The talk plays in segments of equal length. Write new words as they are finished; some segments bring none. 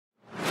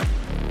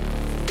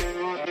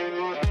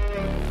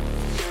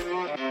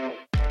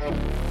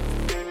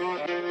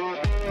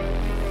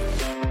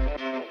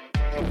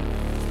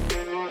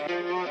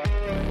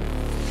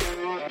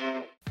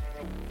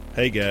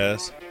Hey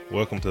guys,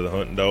 welcome to the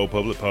Hunting Dog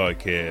Public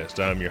Podcast.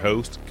 I'm your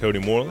host, Cody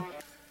Moreland.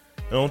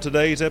 And on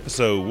today's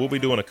episode, we'll be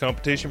doing a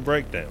competition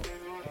breakdown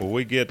where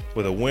we get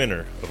with a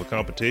winner of a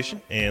competition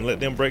and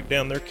let them break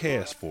down their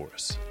cast for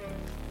us.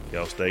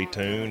 Y'all stay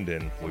tuned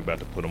and we're about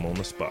to put them on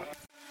the spot.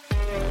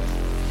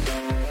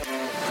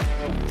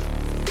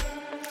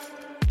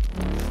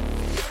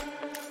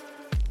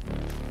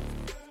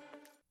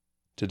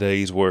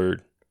 Today's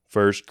word,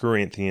 1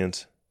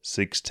 Corinthians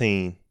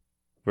 16,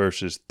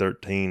 verses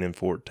 13 and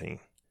 14.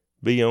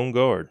 Be on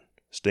guard,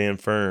 stand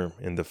firm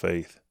in the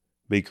faith,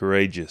 be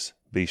courageous,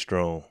 be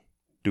strong,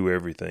 do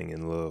everything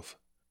in love.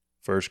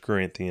 1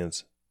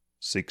 Corinthians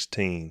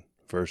 16,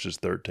 verses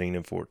 13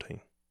 and 14.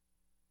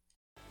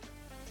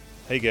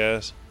 Hey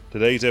guys,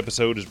 today's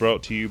episode is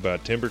brought to you by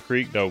Timber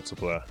Creek Dog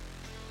Supply,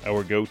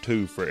 our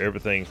go-to for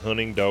everything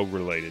hunting dog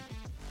related.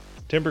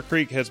 Timber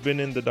Creek has been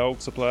in the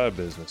dog supply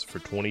business for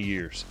 20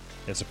 years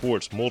and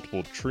supports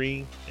multiple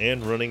tree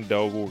and running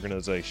dog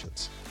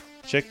organizations.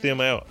 Check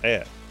them out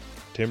at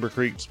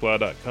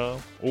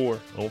timbercreeksupply.com or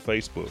on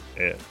Facebook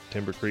at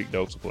Timber Creek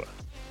Dog Supply.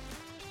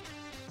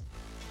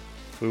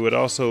 We would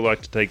also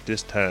like to take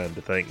this time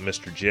to thank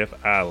Mr.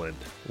 Jeff Island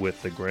with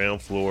the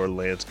Ground Floor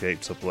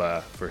Landscape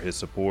Supply for his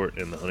support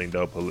in the Hunting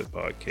Dog Public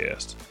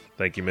Podcast.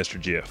 Thank you, Mr.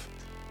 Jeff.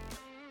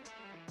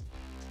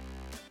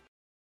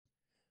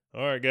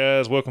 Alright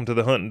guys, welcome to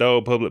the Hunting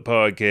Dog Public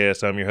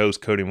Podcast. I'm your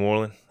host, Cody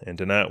Moreland, and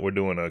tonight we're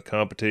doing a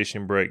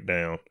competition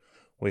breakdown.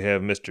 We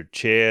have Mr.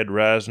 Chad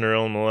Risner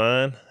on the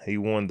line. He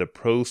won the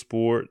Pro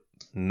Sport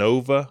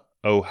Nova,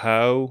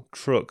 Ohio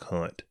Truck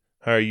Hunt.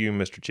 How are you,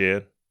 Mr.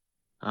 Chad?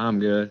 I'm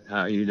good.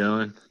 How are you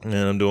doing?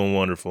 Man, I'm doing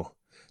wonderful.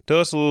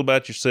 Tell us a little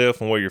about yourself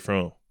and where you're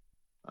from.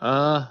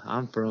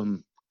 I'm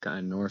from kind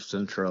of north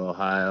central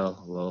Ohio,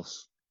 a little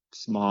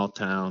small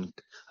town.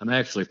 I'm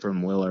actually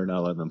from Willard. I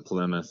live in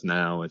Plymouth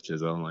now, which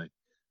is only,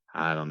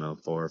 4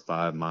 or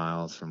 5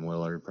 miles from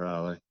Willard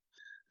probably.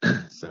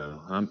 So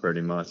I'm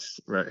pretty much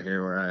right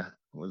here where I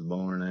was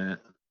born at.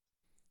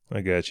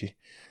 I got you.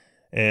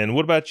 And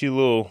what about your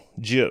little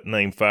Jip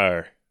named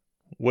Fire?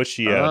 What's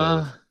she out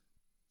of?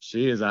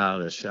 She is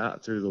out of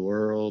Shot Through the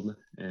World,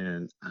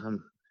 and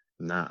I'm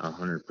not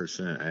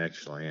 100%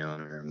 actually on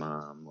her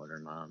mom, what her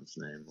mom's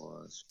name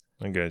was.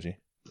 I got you.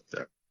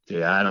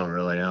 Yeah, I don't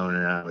really own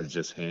her. I was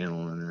just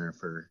handling her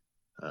for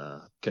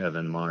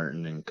Kevin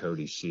Martin and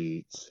Cody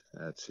Sheets.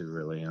 That's who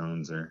really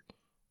owns her.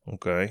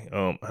 Okay.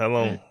 How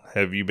long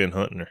have you been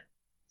hunting her?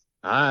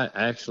 I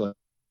actually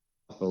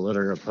a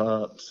litter of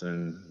pups,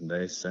 and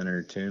they sent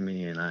her to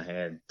me, and I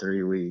had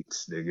 3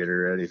 weeks to get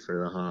her ready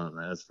for the hunt.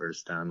 That's the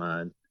first time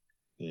I'd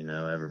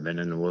ever been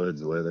in the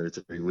woods with her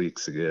 3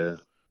 weeks ago.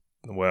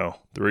 Wow,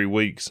 3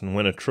 weeks and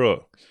win a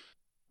truck.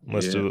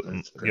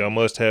 Y'all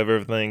must have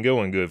everything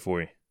going good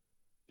for you.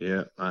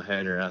 Yeah, I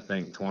had her, I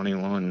think,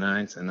 21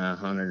 nights, and I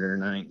hunted her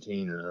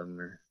 19 of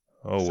them.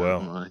 Oh, wow.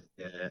 Something like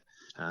that.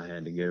 I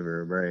had to give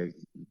her a break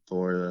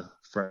for the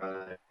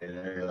Friday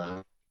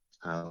there.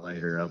 I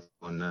laid her up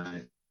one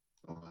night.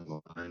 I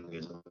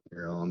was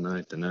here all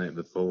night the night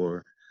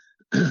before.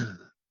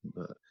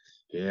 But,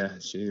 yeah,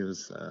 she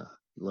was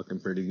looking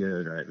pretty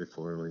good right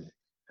before we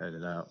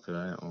headed out for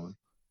that one.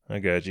 I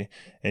got you.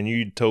 And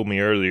you told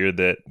me earlier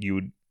that you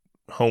were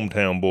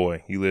hometown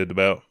boy. You lived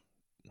about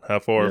how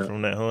far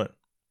from that hunt?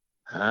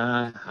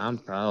 I'm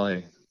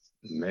probably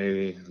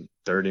maybe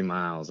 30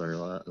 miles or a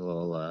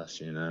little less,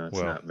 It's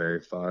not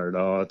very far at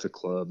all. It's a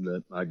club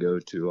that I go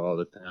to all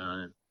the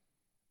time.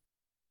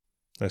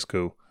 That's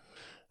cool.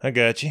 I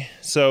got you.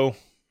 So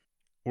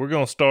we're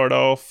going to start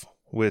off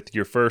with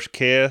your first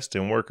cast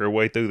and work our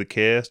way through the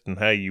cast and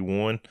how you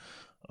won.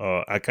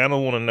 I kind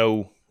of want to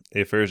know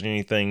if there's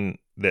anything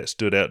that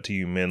stood out to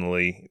you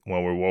mentally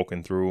while we're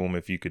walking through them,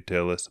 if you could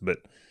tell us. But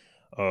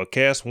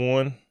cast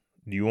 1,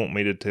 do you want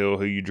me to tell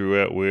who you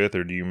drew out with,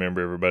 or do you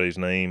remember everybody's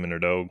name and their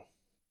dog?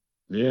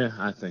 Yeah,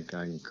 I think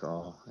I can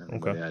call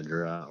everybody I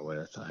drew out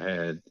with. I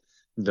had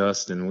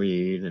Dustin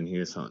Weed, and he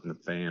was hunting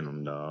the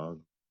Phantom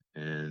dog.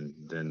 And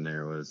then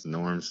there was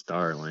Norm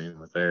Starling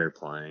with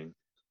Airplane.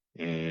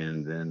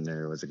 And then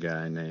there was a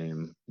guy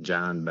named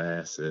John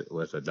Bassett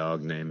with a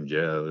dog named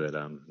Joe that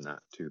I'm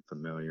not too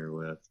familiar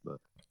with. But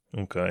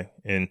okay.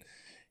 And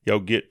y'all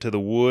get to the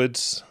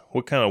woods.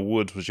 What kind of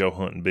woods was y'all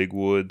hunting? Big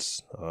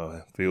woods,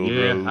 field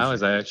rows? I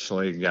was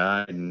actually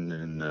guiding,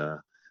 and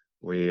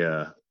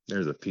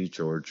there's a peach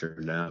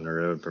orchard down the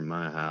road from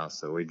my house,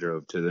 so we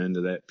drove to the end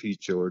of that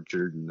peach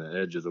orchard and the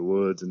edge of the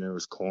woods, and there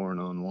was corn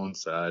on one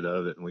side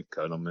of it, and we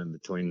cut them in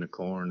between the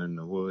corn and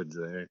the woods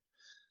there.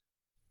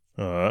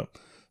 All right.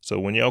 So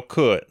when y'all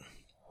cut,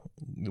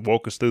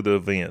 walk us through the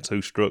events.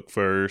 Who struck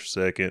first,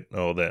 second,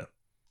 all that?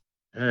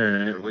 All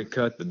right, we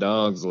cut the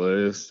dogs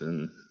loose,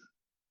 and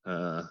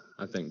I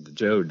think the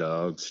Joe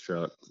dog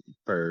struck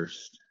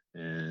first,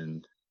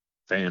 and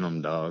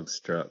Phantom dog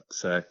struck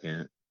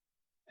second.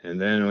 And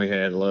then we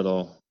had a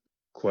little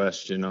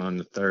question on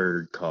the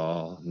third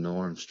call.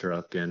 Norm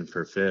struck in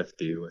for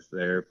 50 with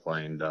the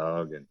Airplane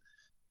dog, and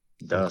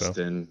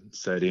Dustin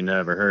said he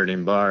never heard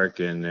him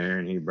bark in there,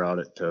 and he brought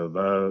it to a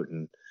vote,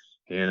 and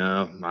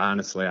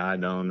Honestly, I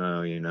don't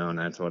know, and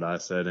that's what I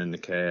said in the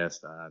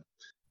cast.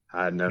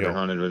 I'd never Yo,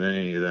 hunted with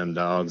any of them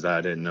dogs. I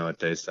didn't know what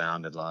they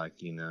sounded like.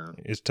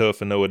 it's tough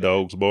to know a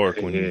dog's bark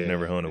when you've Yeah,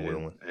 never hunted with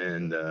one.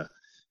 and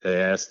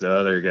they asked the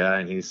other guy,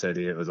 and he said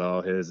it was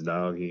all his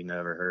dog. He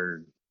never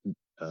heard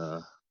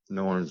uh,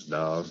 Norm's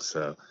dog.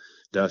 So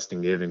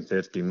Dustin gave him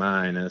 50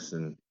 minus,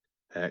 and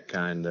that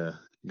kind of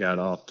got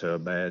off to a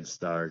bad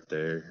start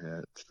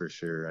there. That's for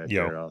sure, right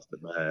Yo, there off the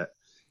bat.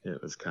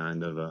 It was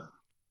kind of a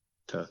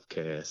tough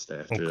cast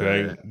after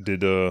okay.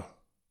 that.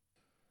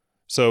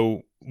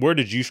 So where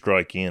did you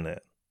strike in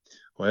at?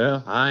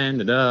 Well, I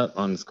ended up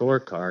on the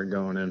scorecard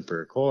going in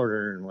for a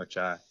quarter, in which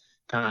I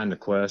kind of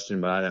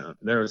questioned, but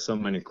there were so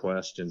many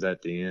questions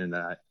at the end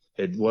that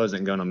it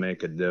wasn't going to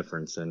make a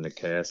difference in the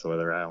cast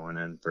whether I went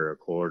in for a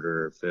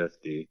quarter or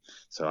 50.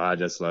 So I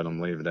just let them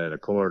leave it at a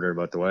quarter.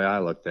 But the way I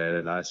looked at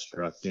it, I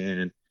struck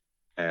in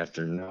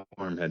after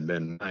Norm had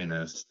been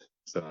minus.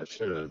 So I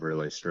should have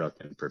really struck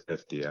in for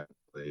 50, I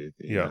believe,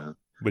 Yeah,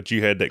 but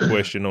you had that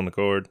question on the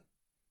card.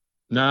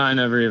 No, I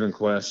never even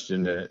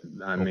questioned it.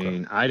 I Okay.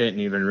 mean, I didn't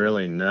even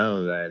really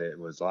know that it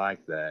was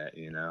like that.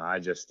 I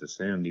just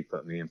assumed he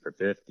put me in for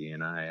 50,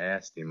 and I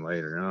asked him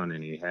later on,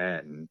 and he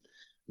hadn't.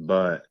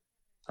 But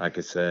like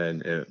I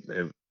said,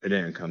 it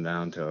didn't come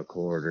down to a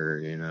quarter.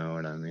 You know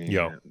what I mean?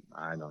 Yeah.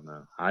 I don't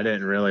know. I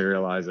didn't really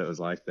realize it was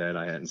like that.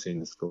 I hadn't seen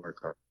the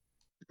scorecard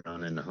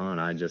run in the hunt.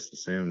 I just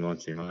assumed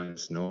once he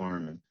minus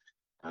Norm, and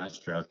I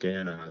struck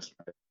in, I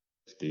struck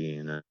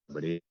 50,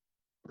 but he.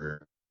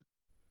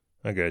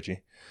 I got you.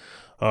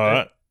 All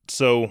right.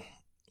 So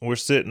we're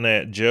sitting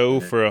at Joe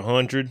for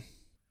 100,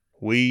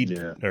 weed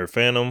Yeah, or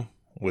Phantom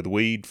with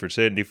weed for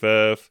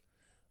 75.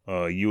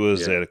 You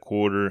was yeah, at a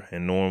quarter,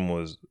 and Norm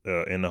was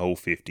in the whole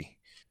 50.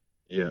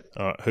 yeah.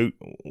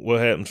 What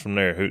happens from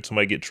there?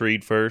 Somebody get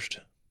treed first?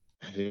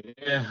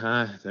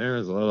 Yeah, there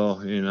was a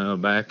little,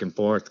 back and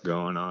forth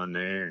going on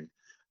there. And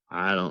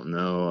I don't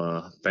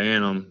know.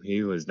 Phantom,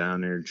 he was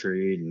down there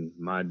treed, and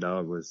my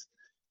dog was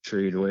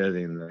treed with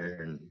him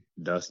there. And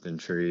Dustin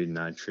treed, and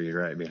I treed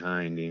right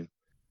behind him.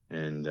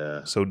 And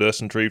So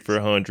Dustin treed for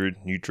 100,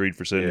 you treed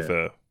for yeah,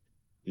 75.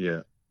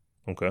 yeah.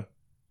 Okay.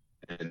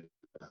 And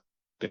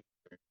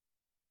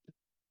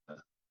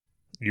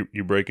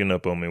You're breaking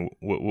up on me.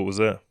 What was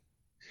that?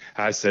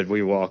 I said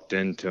we walked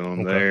into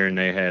them Okay. there, and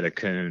they had a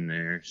coon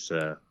there.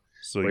 So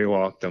So we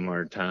walked them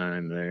our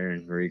time there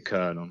and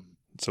recut them.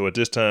 so at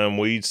this time,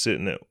 weed's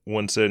sitting at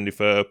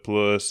 175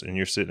 plus, and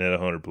you're sitting at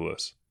 100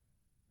 plus.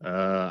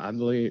 I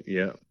believe,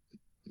 yep,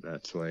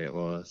 that's the way it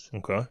was.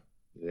 Okay.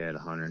 He had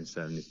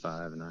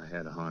 175 and I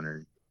had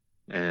 100.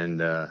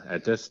 And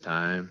at this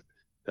time,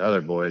 the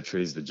other boy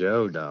trees the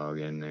Joe dog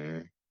in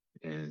there,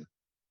 and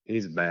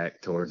he's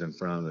back towards in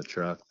front of the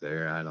truck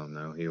there. I don't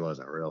know. He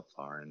wasn't real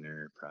far in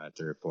there, probably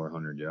 300 or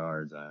 400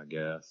 yards, I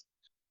guess.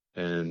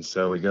 And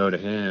so we go to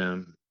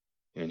him,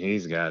 and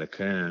he's got a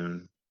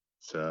coon,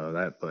 so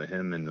that put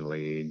him in the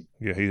lead.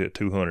 Yeah, he's at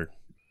 200.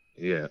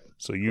 Yeah,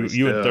 So we you in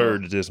still,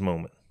 third at this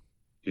moment.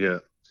 yeah.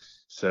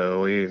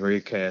 So we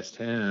recast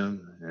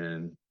him,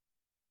 and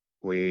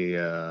we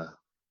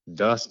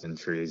dusting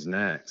trees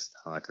next,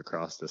 like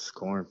across this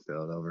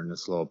cornfield over in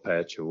this little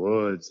patch of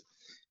woods.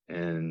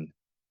 And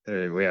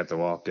we have to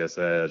walk this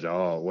edge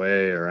all the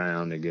way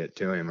around to get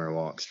to him or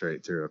walk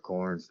straight through a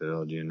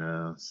cornfield.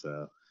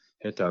 So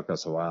it took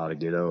us a while to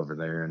get over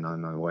there. And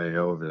on the way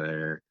over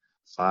there,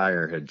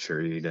 Fire had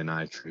treed and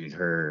I treed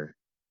her.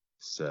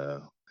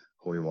 So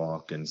we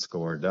walk and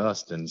score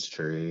Dustin's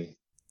tree.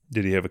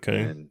 Did he have a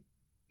coon? And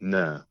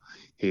no,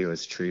 he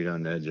was treed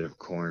on the edge of a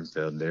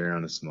cornfield there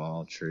on a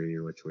small tree,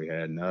 which we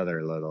had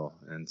another little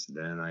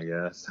incident, I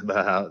guess,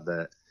 about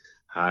that.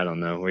 I don't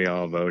know. We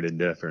all voted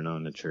different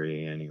on the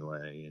tree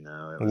anyway. It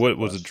was a What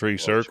was the tree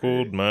questionable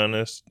circled? tree.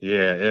 Minus.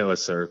 Yeah, it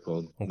was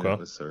circled. It Okay.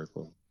 was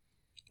circled.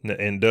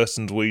 And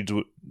Dustin's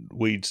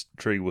weeds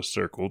tree was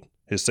circled.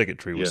 His second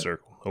tree was Yeah,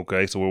 circled.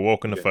 Okay, so we're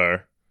walking the yeah,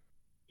 fire.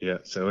 yeah.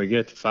 So we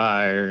get to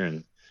Fire,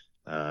 and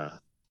uh,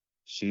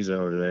 she's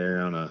over there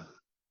on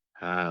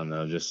I don't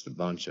know, just a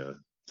bunch of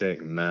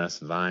thick mess,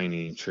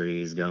 viney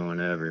trees going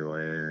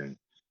everywhere. And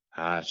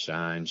I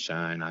shine.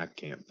 I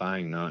can't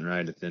find nothing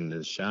right at the end of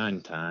the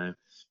shine time.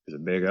 There's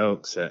a big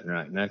oak sitting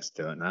right next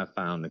to it, and I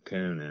found the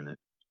coon in it.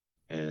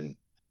 And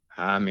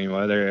I mean,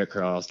 whether it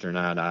crossed or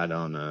not, I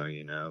don't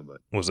know,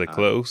 but Was they I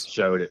close?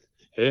 showed it.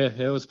 Yeah,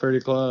 it was pretty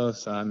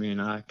close. I mean,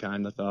 I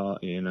kind of thought,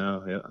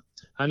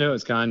 I knew it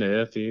was kind of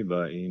iffy,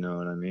 but you know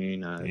what I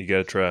mean? I You got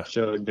to try.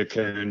 showed the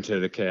coon to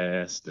the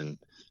cast, and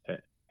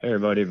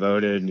everybody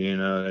voted,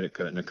 that it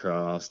couldn't have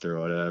crossed or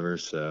whatever.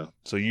 So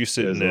So you it is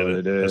sitting at what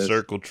it a is.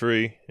 circle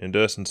tree, and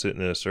Dustin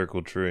sitting at a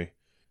circle tree,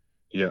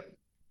 Yep.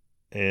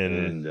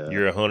 and And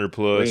you're 100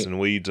 plus, we, and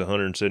Weed's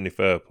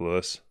 175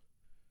 plus,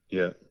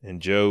 yep,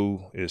 and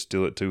Joe is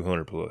still at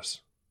 200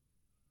 plus.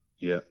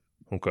 yep,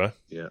 Okay.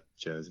 yep.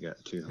 Joe's got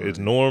Is 200.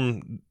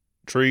 Norm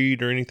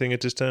treed or anything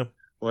at this time?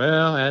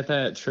 Well, at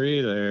that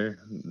tree there,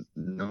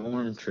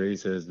 Norm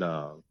trees his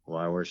dog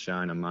while we're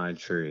shining my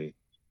tree.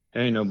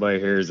 Ain't nobody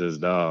hears his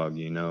dog,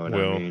 you know what I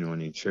Well, mean, when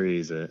he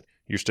trees it.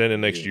 you're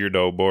standing next to Yeah, your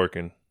dog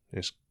barking.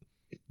 It's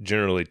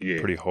generally Yeah.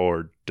 pretty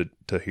hard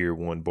to hear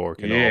one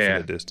barking off in the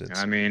Yeah. distance.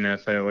 I mean,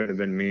 if it would have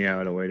been me, I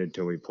would have waited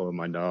till we pulled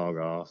my dog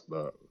off.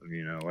 But,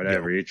 Yeah.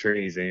 whatever. He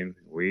trees him.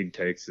 Weed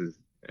takes his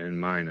and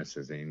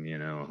minuses him,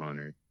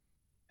 100.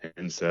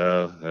 And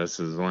so this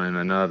is when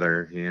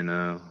another,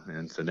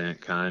 incident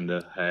kind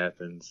of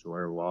happens.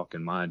 We're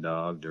walking my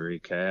dog to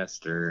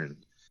recast her, and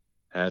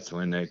that's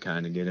when they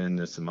kind of get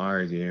into some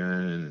arguing,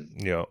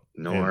 and Yeah.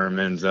 Norm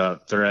ends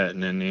up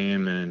threatening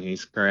him, and he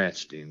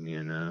scratched him,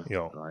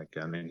 Yeah. Like,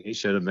 he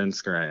should have been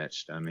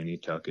scratched. He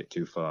took it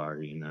too far,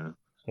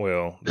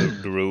 Well,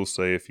 the rules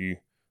say if you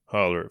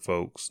holler at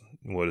folks,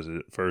 what is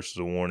it? First is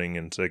a warning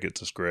and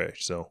second's a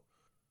scratch. So,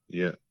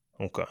 Yeah.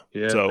 okay.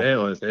 Yeah, So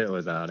it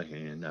was out of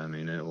hand.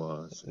 It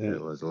was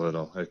a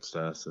little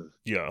excessive.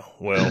 yeah.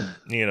 Well,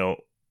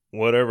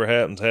 whatever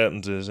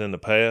happens is in the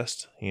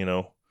past.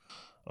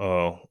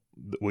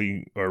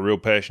 We are real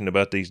passionate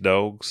about these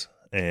dogs,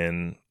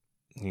 and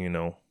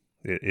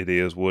it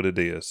is what it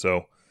is.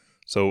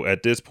 So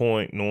at this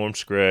point, Norm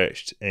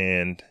scratched,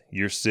 and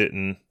you're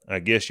sitting. I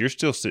guess you're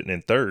still sitting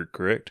in third,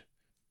 correct?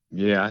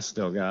 Yeah, I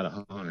still got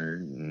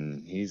 100,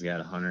 and he's got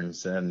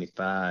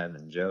 175,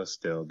 and Joe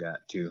still got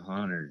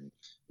 200.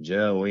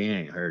 Joe, we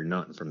ain't heard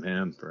nothing from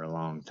him for a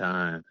long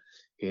time.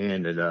 He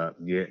ended up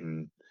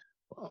getting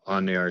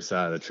on the other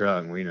side of the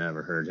truck, and we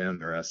never heard him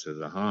the rest of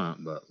the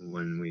hunt. But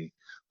when we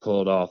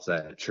pulled off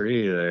that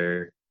tree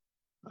there,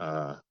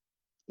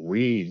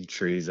 weed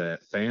trees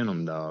that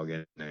phantom dog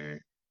in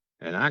there.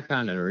 And I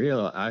kind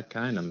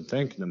of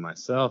thinking to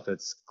myself,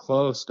 it's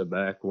close to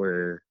back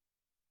where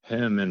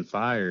him and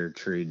Fire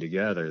treed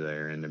together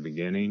there in the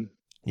beginning.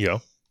 Yeah.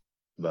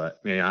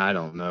 But I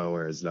don't know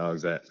where his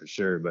dog's at for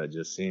sure, but it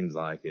just seems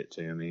like it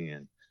to me.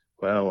 And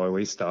well, when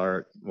we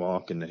start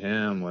walking to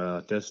him, well,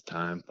 at this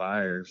time,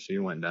 Fire, she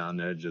went down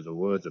the edge of the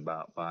woods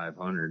about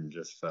 500 and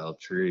just fell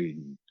treed.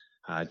 And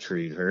I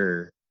treed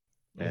her.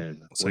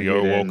 And so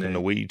y'all walking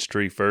the weeds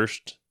tree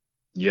first?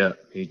 Yep,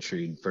 he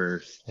treed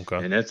first. Okay.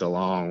 And it's a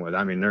long way.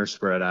 They're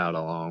spread out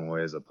a long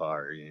ways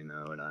apart, you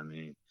know what I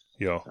mean?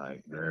 Yeah.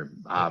 Like they're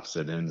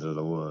opposite ends of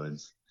the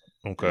woods.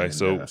 Okay,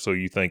 and, so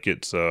you think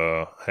it's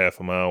half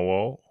a mile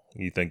walk?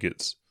 You think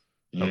it's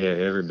yeah,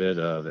 every bit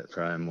of it,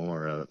 probably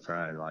more of it,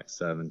 probably like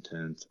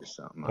 7/10 or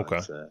something. Okay.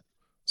 I'd say.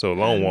 So a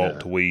long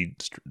walk to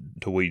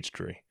Weeds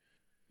Tree.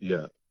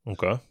 Yeah.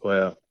 Okay.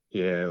 Well,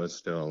 yeah, it was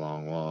still a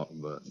long walk,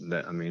 but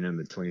in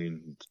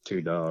between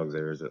two dogs,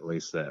 there was at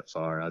least that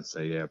far. I'd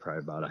say, yeah,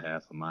 probably about a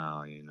half a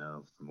mile,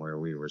 from where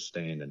we were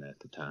standing at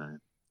the time.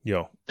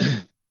 Yeah.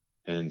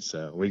 And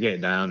so we get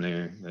down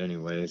there,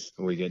 anyways.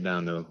 We get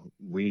down to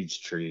Weeds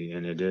Tree,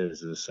 and it is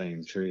the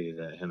same tree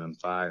that him and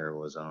Fire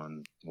was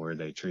on, where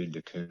they treed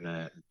the coon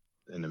at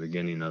in the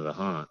beginning of the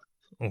hunt.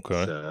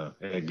 Okay. So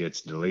it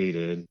gets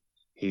deleted.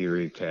 He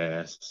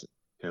recasts,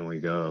 and we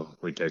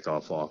take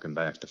off walking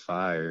back to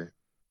Fire.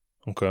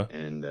 Okay.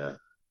 And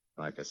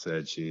like I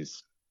said,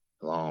 she's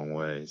a long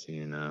ways,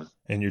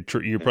 And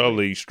you're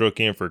probably struck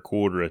in for a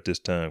quarter at this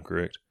time,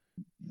 correct?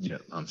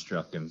 Yep, I'm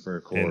struck in for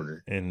a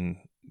quarter. And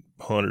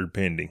 100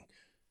 pending.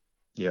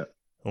 Yep.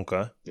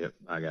 Okay. Yep,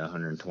 I got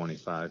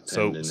 125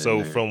 pending.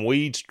 So from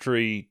Weeds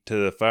Tree to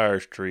the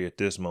Fire's Tree at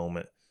this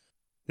moment,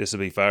 this will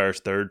be Fire's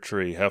third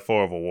tree. How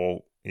far of a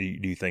walk do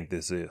you think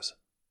this is?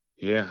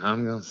 Yeah,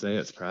 I'm gonna say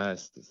it's probably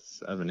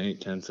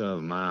 7/8 of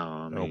a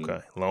mile.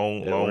 Okay,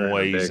 long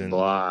ways. Big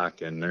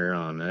block, and they're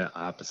on the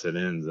opposite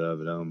ends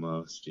of it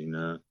almost.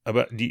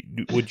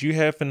 Would you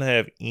happen to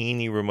have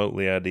any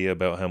remotely idea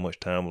about how much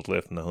time was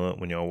left in the hunt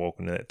when y'all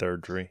walking to that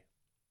third tree?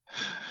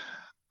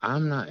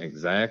 I'm not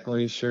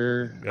exactly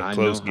sure. I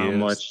know how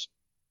much.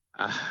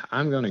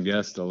 I'm gonna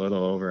guess a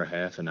little over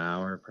half an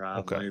hour,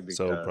 probably. Okay,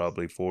 so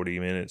probably 40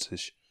 minutes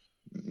ish.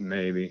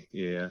 Maybe,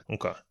 yeah.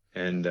 Okay.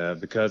 And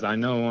because I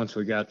know once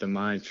we got to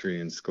my tree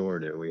and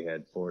scored it, we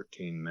had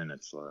 14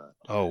 minutes left.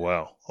 Oh,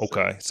 wow.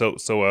 Okay. So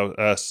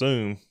I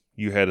assume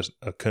you had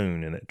a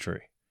coon in that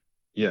tree.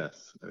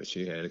 Yes.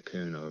 She had a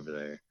coon over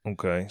there.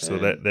 Okay. So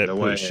that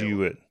puts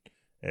you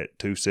at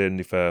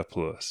 275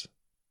 plus.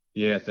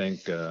 Yeah, I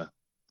think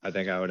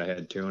I would have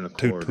had 2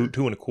 1/4.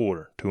 2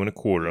 1/4. 2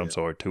 1/4. Yeah. I'm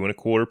sorry. 2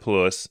 1/4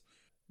 plus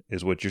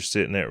is what you're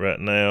sitting at right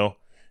now.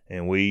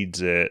 And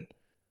Weeds at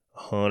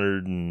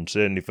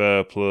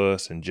 175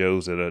 plus, and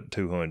Joe's at a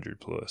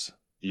 200 plus.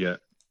 Yeah.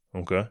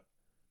 Okay.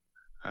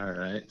 All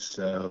right.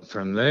 So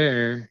from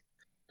there,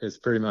 it's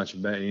pretty much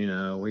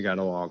we got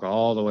to walk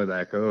all the way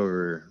back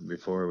over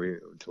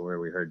to where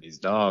we heard these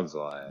dogs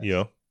last.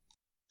 Yeah.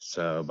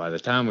 So by the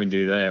time we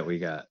do that, we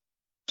got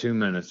 2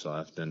 minutes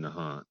left in the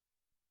hunt,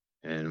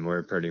 and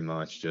we're pretty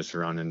much just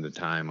running the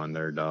time on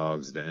their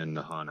dogs to end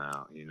the hunt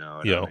out. You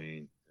know what I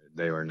mean?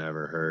 They were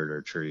never heard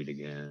or treed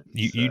again.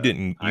 You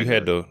didn't. You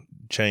had to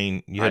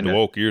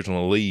walk yours on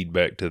a lead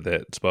back to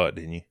that spot,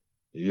 didn't you?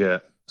 Yeah,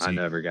 so I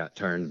never got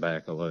turned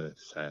back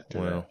loose after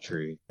that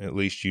tree. At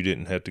least you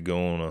didn't have to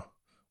go on a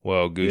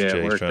wild goose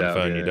chase trying to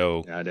find your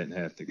dog. I didn't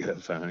have to go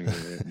find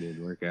it. It did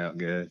work out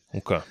good.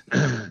 Okay.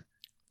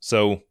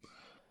 So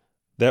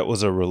that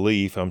was a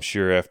relief, I'm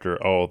sure,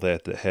 after all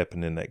that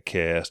happened in that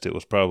cast. It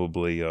was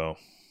probably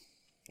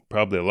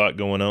probably a lot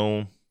going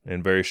on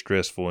and very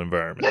stressful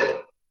environment.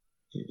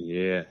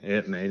 Yeah,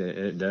 it made it.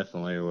 It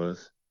definitely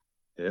was.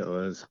 It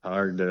was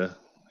hard to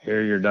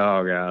hear your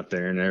dog out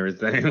there and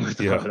everything with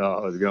Yeah. what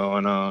all was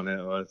going on.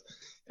 It was.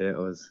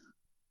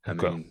 I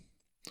Okay. mean,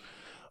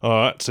 All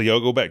right. So y'all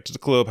go back to the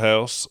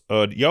clubhouse.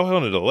 Y'all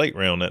hunted a late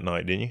round that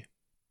night, didn't you?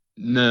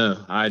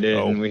 no, I Oh.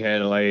 didn't. We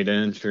had a late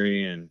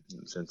entry, and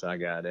since I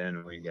got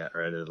in, we got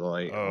rid of the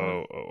late one.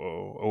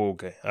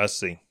 Okay. I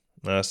see.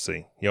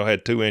 Y'all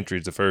had 2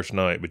 entries the first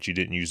night, but you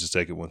didn't use the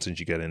second one since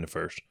you got in the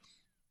first.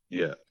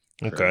 Yeah.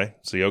 Okay.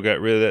 Correct. So y'all got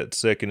rid of that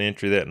second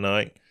entry that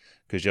night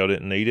because y'all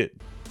didn't need it.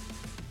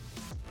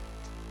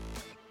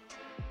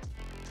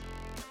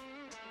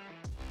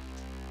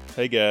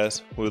 Hey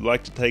guys, we would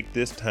like to take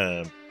this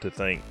time to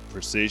thank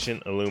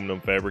Precision Aluminum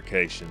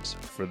Fabrications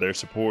for their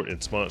support in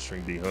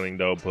sponsoring the Hunting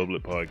Dog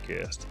Public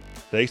Podcast.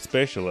 They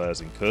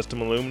specialize in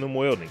custom aluminum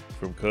welding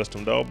from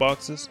custom dog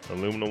boxes,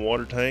 aluminum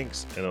water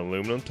tanks, and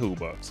aluminum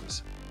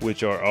toolboxes,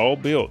 which are all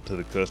built to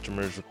the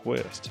customer's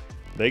request.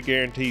 They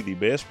guarantee the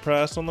best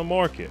price on the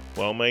market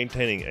while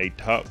maintaining a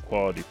top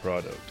quality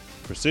product.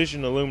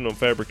 Precision Aluminum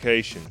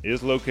Fabrication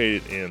is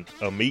located in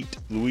Amite,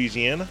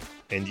 Louisiana,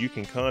 and you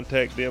can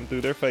contact them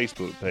through their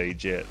Facebook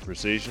page at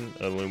Precision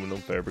Aluminum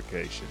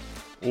Fabrication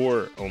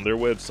or on their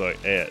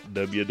website at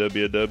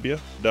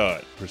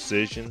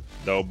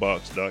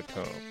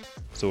www.precisiondogbox.com.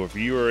 So if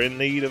you are in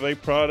need of a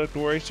product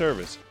or a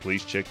service,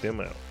 please check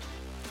them out.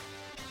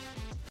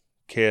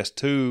 Cast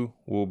 2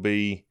 will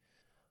be,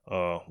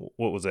 what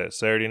was that,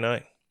 Saturday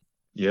night?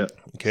 Yep.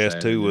 Cast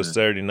Saturday 2 was night.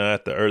 Saturday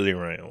night, the early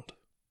round.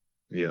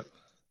 Yep.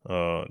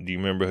 Do you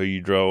remember who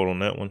you drawed on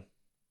that one?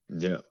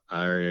 Yep.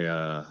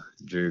 I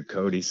drew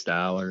Cody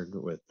Stallard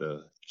with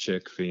the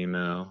chick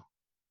female.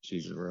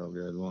 She's a real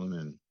good one,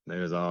 and they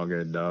was all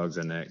good dogs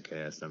in that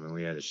cast. I mean,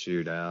 we had a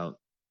shootout.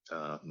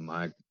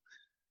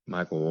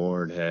 Michael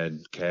Ward had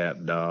Cap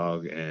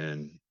Dog,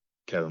 and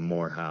Kevin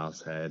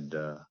Morehouse had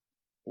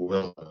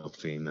Willow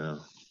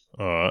female.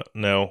 All right.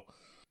 Now,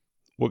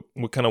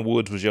 what kind of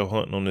woods was y'all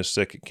hunting on this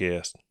second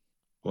cast?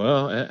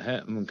 Well, it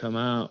happened to come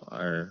out.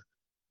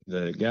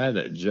 The guy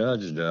that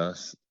judged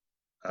us,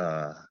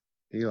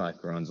 he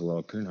runs a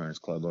little coon hunters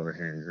club over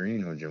here in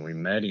Greenwood, and we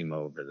met him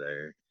over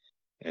there.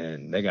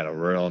 And they got a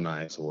real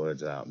nice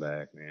woods out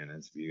back, man.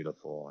 It's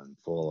beautiful and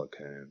full of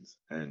coons.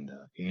 And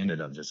he ended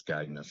up just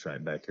guiding us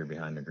right back here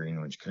behind the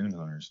Greenwich Coon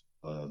Hunters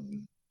Club.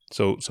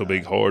 So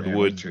big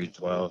hardwood. We treat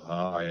 12.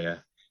 Oh yeah,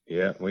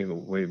 yeah.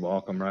 We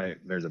walk them right.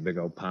 There's a big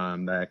old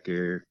pine back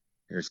here.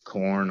 There's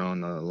corn on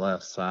the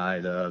left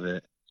side of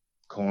it.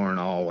 Corn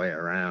all the way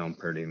around,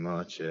 pretty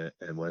much,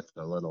 with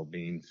a little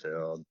bean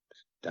field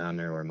down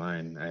there where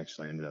mine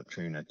actually ended up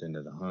treeing at the end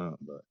of the hunt,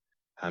 but.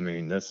 I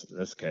mean, this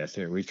cast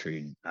here,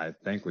 I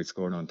think we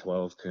scored on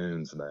 12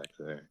 coons back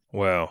there.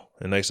 Wow.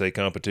 And they say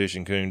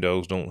competition coon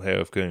dogs don't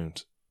have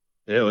coons.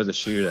 It was a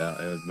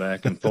shootout. It was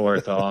back and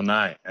forth all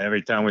night.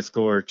 Every time we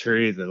scored a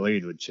tree, the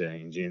lead would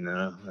change,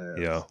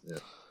 Yeah.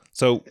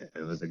 So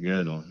it was a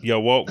good one.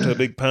 Y'all walked to a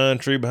big pine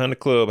tree behind the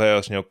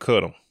clubhouse and y'all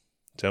cut them.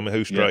 Tell me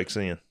who strikes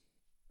in.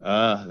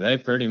 They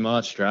pretty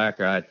much strike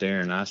right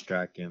there, and I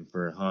strike him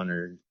for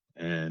 100,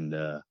 and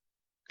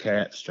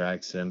Cap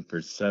strikes him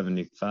for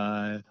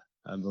 75.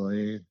 I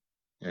believe.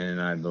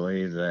 And I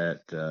believe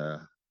that,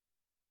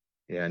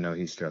 I know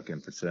he struck him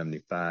for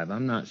 75.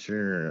 I'm not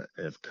sure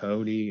if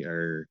Cody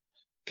or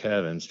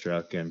Kevin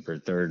struck him for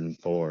 3rd and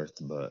 4th,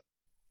 but.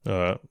 All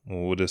right.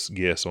 Well, we'll just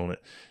guess on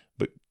it.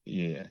 But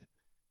yeah.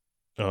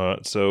 All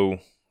right. So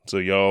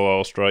y'all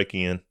all strike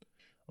in.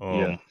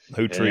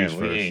 Who trees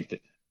first?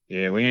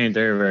 We ain't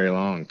there very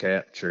long.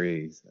 Cap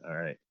trees. All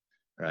right.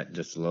 Right.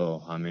 Just a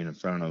little. I mean, in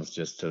front of us,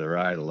 just to the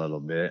right a little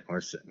bit.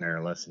 We're sitting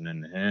there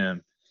listening to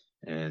him.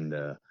 And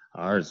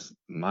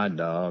my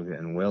dog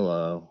and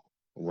Willow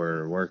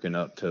were working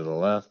up to the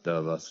left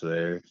of us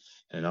there,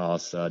 and all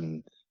of a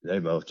sudden they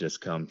both just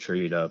come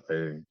treed up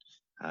there.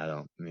 I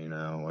don't,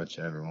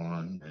 whichever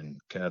one. And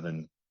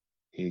Kevin,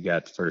 he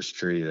got the first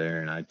tree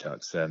there, and I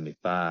took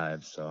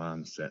 75, so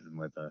I'm sitting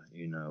with a,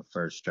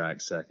 first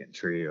strike, second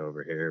tree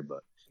over here.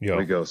 But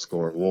we go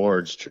score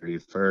Ward's tree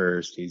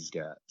first. He's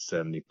got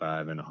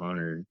 75 and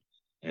 100,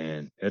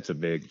 and it's a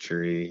big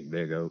tree,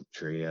 big oak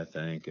tree, I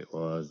think it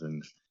was,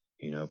 and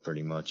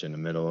pretty much in the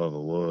middle of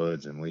the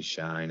woods, and we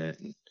shine it,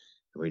 and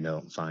we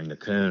don't find a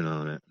coon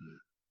on it.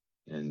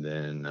 And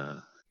then...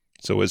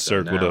 so it's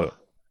circled up.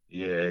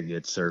 Yeah, it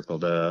gets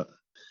circled up.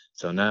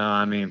 So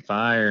now,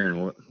 Fire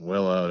and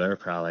Willow, they're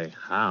probably,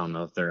 I don't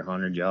know if they're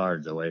 100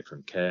 yards away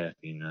from Cap,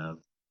 And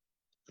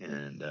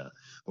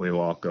we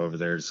walk over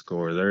there to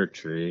score their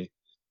tree,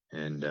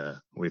 and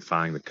we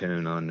find the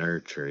coon on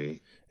their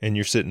tree. And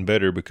you're sitting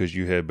better because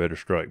you had better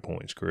strike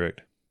points,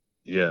 correct?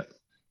 Yeah.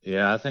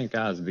 Yeah, I think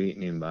I was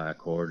beating him by a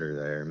quarter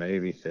there,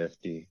 maybe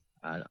 50.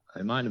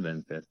 It might have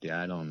been 50.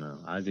 I don't know.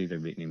 I was either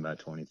beating him by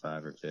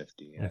 25 or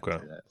 50. Okay.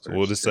 So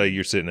we'll just say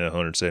you're sitting at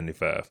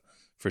 175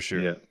 for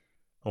sure. Yeah.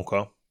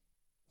 Okay.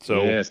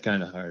 So yeah, it's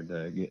kind of hard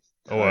to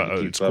hard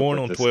to It's keep up going with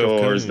on the 12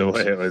 scores the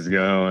way coons. it was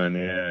going.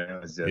 Yeah,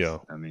 it was just, Yeah.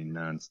 I mean,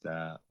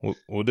 nonstop. Well,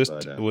 But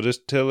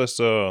just tell us.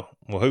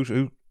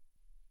 Who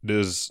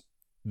does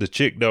the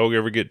chick dog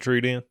ever get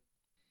treed in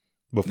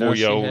before no,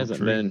 she y'all hasn't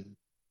tree? been.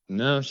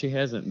 No, she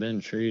hasn't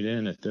been treed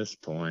in at this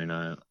point.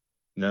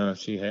 No,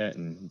 she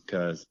hadn't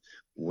because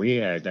we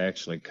had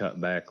actually cut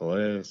back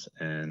loose,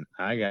 and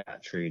I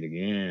got treed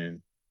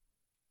again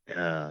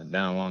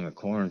down along the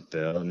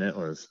cornfield, and it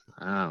was,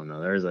 I don't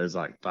know. There's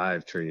like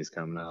 5 trees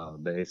coming out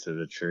of the base of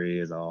the tree.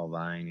 Is all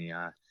viney.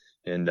 I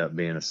end up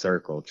being a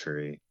circle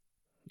tree,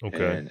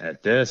 Okay. and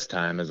at this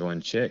time is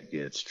when Chick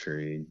gets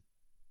treed,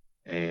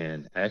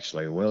 and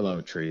actually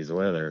willow trees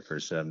with her for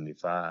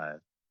 75.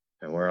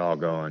 And we're all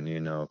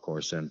going, of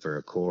course, in for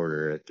a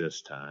quarter at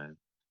this time.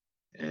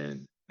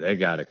 And they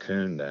got a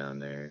coon down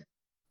there.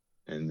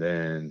 And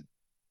then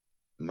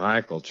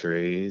Michael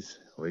trees,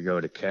 we go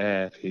to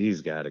Calf,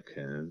 he's got a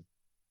coon.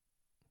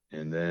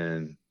 And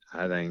then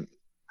I think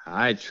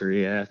I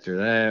tree after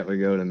that, we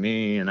go to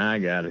me and I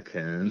got a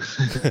coon.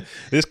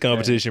 This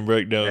competition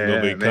breakdown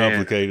gonna be Yeah, man.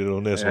 complicated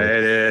on this one.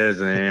 It is,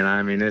 man.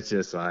 I mean, it's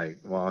just like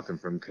walking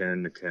from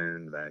coon to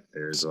coon back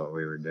there is what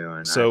we were doing.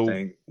 I So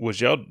think.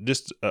 was y'all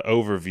just an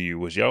overview?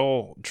 Was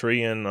y'all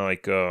treeing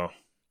like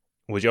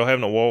was y'all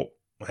having to walk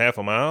half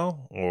a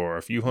mile or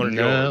a few hundred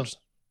No, yards?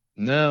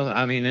 no.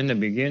 I mean, in the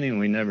beginning,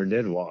 we never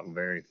did walk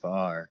very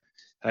far.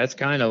 That's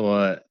kind of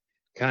what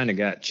kind of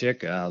got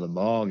Chick out of the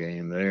ball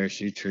game there.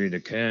 She treed a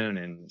coon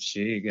and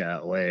she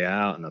got way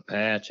out in a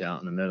patch out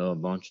in the middle of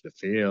a bunch of the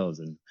fields.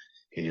 And,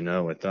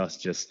 with us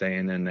just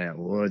staying in that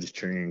woods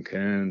treeing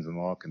coons and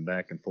walking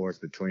back and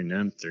forth between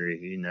them three,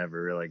 he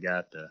never really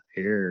got to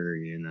hear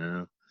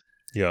her,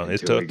 Yeah,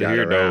 it's until we tough to got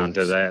hear around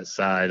to dogs. that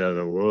side of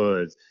the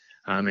woods.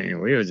 I mean,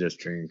 we was just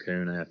treeing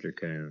coon after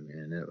coon,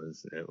 and it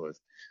was.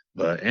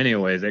 But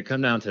anyways, they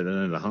come down to the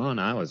end of the hunt.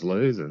 I was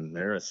losing.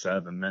 There was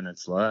 7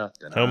 minutes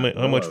left, and How much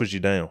Willow. was you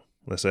down?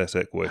 Let's ask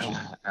that question.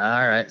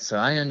 All right, so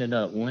I ended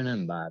up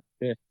winning by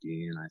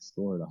 50, and I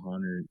scored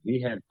 100.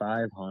 He had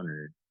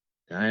 500.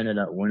 And I ended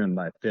up winning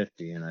by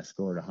 50, and I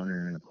scored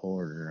 100 and a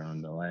quarter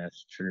on the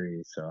last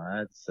tree. So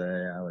I'd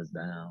say I was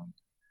down.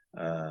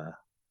 Uh,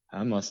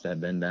 I must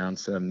have been down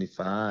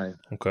 75.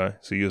 Okay,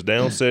 so you was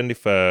down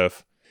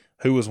 75.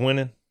 Who was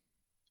winning?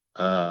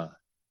 uh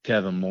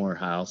Kevin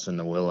Morehouse and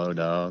the Willow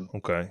Dog.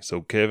 Okay,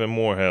 so Kevin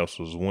Morehouse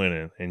was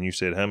winning, and you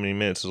said how many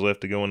minutes is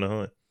left to go in the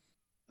hunt?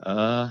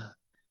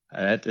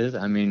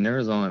 I mean, there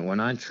was only when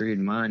I treed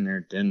mine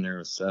there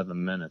was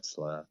 7 minutes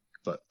left.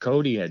 But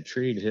Cody had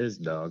treed his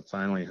dog,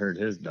 finally heard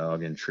his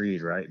dog and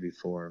treed right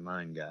before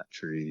mine got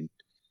treed.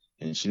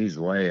 And she's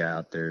way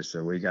out there,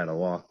 so we got to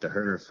walk to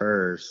her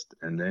first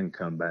and then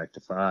come back to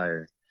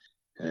Fire.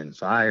 And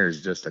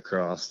Fire's just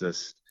across the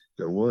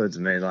woods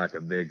made like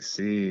a big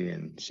C,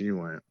 and she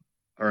went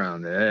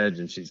around the edge,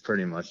 and she's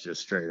pretty much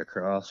just straight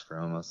across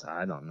from us.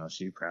 I don't know.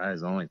 She probably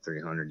is only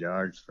 300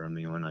 yards from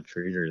me when I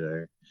treat her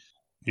there.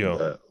 Yeah.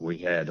 But we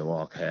had to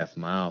walk half a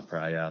mile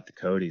probably out to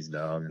Cody's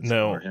dog and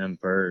Now, score him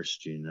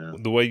first,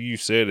 the way you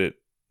said it,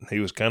 he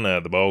was kind of out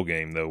of the ball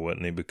game though,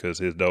 wasn't he? Because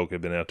his dog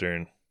had been out there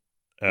and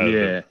out of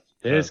Yeah,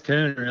 the. his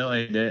coon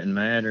really didn't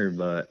matter,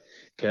 but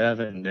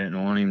Kevin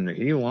didn't want him to.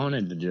 He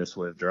wanted to just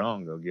withdraw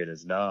and go get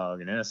his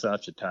dog, and it's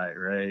such a tight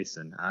race.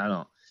 And I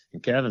don't.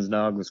 And Kevin's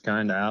dog was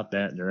kind of out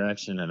that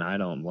direction, and I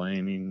don't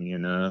blame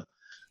him,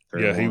 for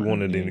Yeah, he wanting.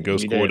 wanted him to go He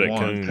score didn't that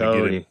want coon to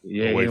get him Cody.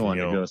 Yeah, away he from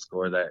wanted to y'all. go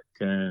score that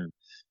coon,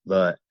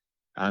 but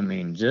I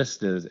mean,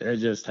 just as it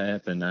just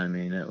happened, I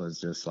mean, it was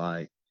just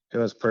like it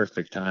was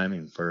perfect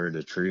timing for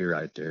the tree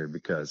right there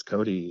because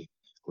Cody,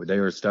 they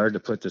were starting to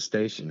put the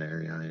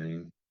stationary on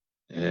him,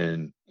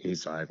 and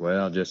he's like,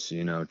 well, just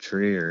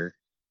tree her,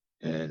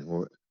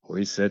 and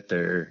we sit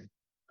there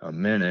a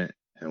minute,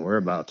 and we're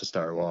about to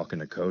start walking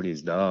to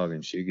Cody's dog,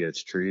 and she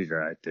gets treed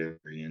right there.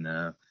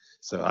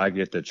 So I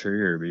get to tree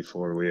her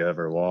before we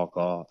ever walk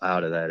off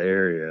out of that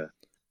area.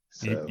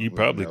 So You we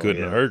probably know we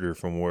couldn't have have. heard her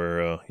from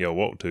where y'all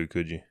walked to,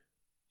 could you?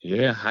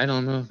 Yeah, I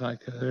don't know if I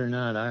could or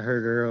not. I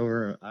heard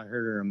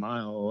her a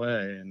mile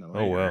away in the Oh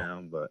late wow.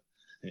 round, but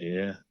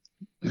yeah,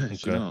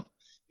 she Okay. don't.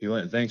 You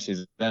wouldn't think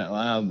she's that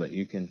loud, but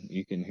you can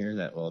hear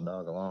that little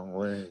dog a long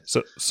ways.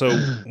 So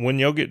when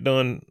y'all get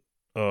done,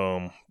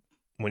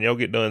 when y'all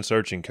get done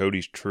searching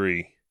Cody's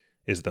tree,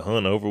 is the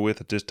hunt over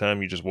with at this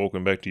time? You just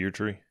walking back to your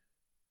tree?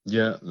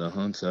 Yeah, the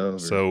hunt's over.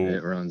 So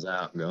It runs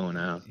out going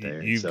out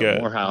there. you've So got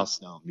Morehouse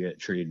don't get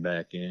treed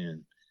back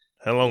in.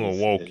 how long a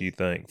walk It's you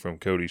think from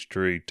Cody's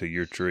tree to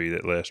your tree,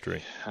 that last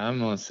tree? I'm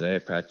gonna say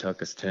it probably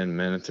took us 10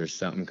 minutes or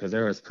something because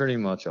there was pretty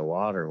much a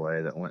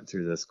waterway that went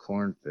through this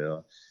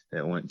cornfield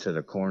that went to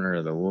the corner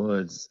of the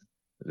woods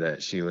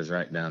that she was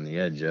right down the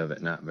edge of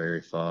it, not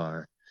very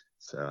far.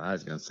 So I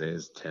was gonna say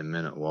it's a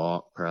 10-minute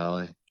walk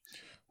probably.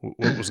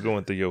 What was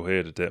going through your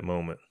head at that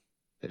moment?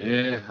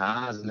 Yeah,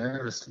 I was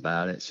nervous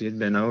about it. She had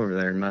been over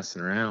there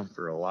messing around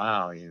for a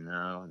while, and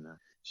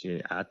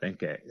I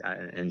think,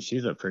 and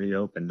she's a pretty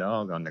open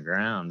dog on the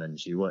ground, and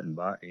she wasn't,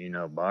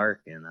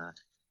 barking. I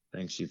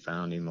think she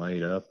found him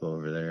laid up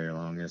over there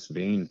along this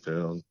bean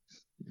field.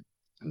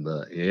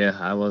 But yeah,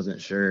 I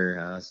wasn't sure.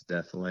 I was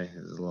definitely,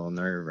 it was a little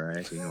nerve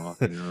wracking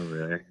walking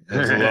over It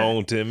was a there.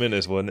 long 10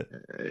 minutes, wasn't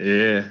it?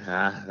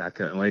 Yeah, I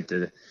couldn't wait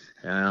to.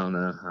 I don't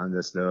know. I'm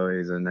just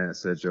always in that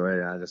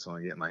situation. I just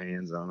want to get my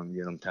hands on them,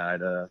 get them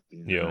tied up,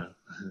 you Yeah, know.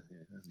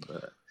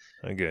 But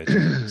I got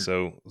you.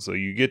 So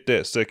you get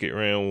that second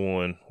round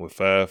one with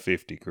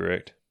 550,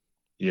 correct?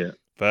 yeah,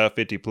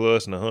 550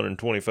 plus and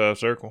 125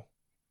 circle.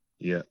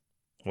 yeah,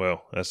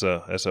 Well, that's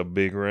a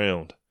big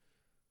round.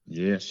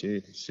 yeah.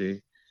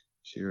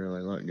 She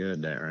really looked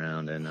good that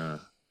round, and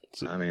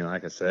So, I mean,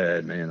 like I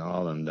said, man,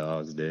 all them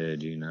dogs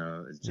did. You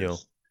know, it's you know,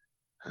 just,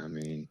 I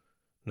mean,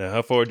 now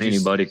how far did you?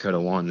 anybody could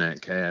have won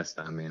that cast.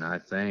 I mean, I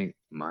think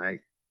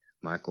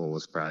Michael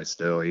was probably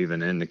still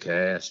even in the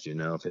cast. You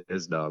know, if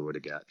his dog would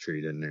have got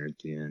treated in there at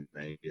the end,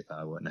 maybe if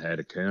I wouldn't have had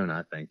a coon,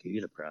 I think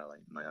he'd have probably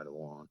might have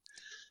won.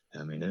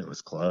 I mean, it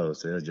was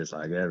close. It was just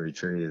like every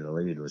tree the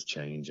lead was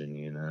changing.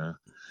 You know.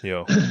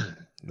 Yeah,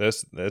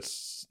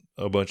 that's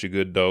a bunch of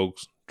good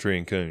dogs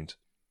treeing coons.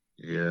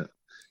 Yeah,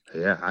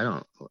 yeah. I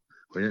don't.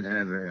 We didn't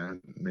have very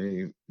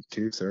many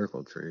two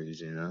circle trees,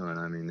 you know, and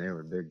I mean they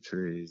were big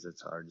trees.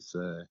 It's hard to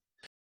say.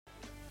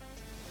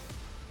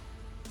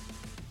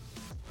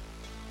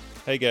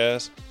 Hey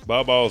guys,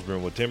 Bob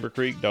Osborne with Timber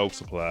Creek Dog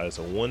Supply is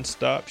a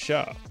one-stop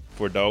shop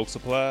for dog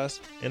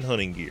supplies and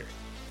hunting gear.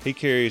 He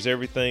carries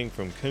everything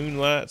from coon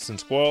lights and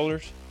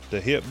squallers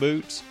to hip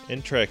boots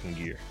and tracking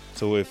gear.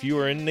 So if you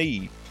are in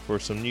need for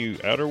some new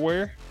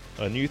outerwear,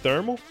 a new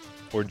thermal,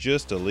 or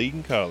just a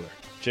leading collar,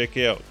 check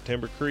out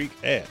Timber Creek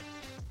at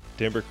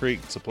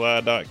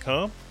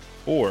timbercreeksupply.com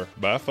or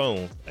by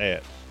phone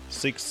at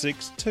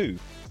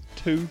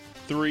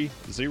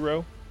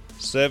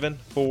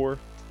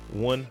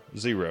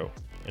 662-230-7410.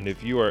 And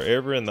if you are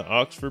ever in the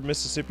Oxford,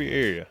 Mississippi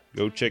area,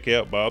 go check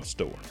out Bob's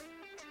store.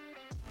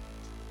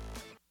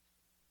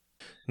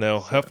 Now,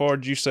 how far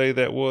did you say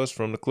that was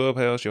from the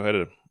clubhouse? You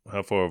had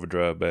how far of a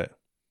drive back?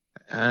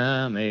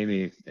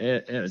 Maybe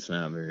it's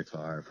not very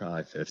far.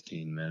 Probably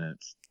 15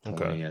 minutes,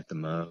 20 Okay. at the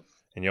most.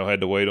 And y'all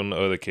had to wait on the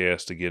other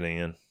cast to get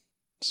in.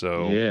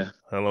 So, Yeah,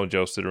 how long did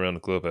y'all sit around the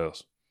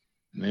clubhouse?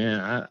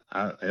 man,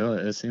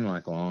 it seemed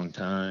like a long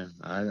time.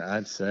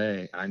 I'd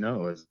say I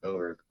know it was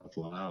over a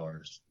couple of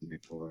hours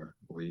before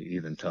we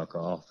even took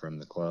off from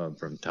the club.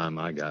 From the time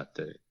I got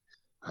there,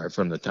 or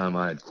from the time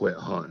I had quit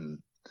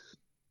hunting,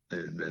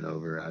 it had been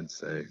over. I'd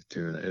say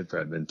it'd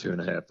probably been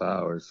 2.5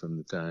 hours from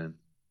the time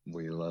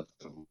we left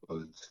the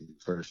woods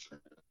first.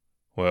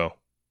 Well,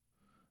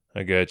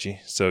 I got you.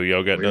 So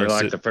y'all got We done were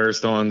like sit. the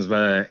first ones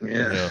back.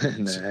 Yeah. Yeah.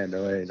 And I had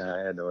to wait. I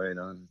had to wait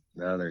on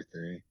the other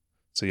three.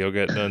 So y'all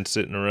got done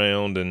sitting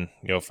around and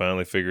y'all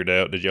finally figured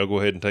out. Did y'all go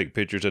ahead and take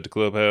pictures at the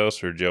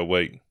clubhouse or did y'all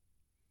wait?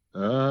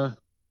 Uh,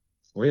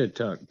 we had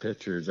took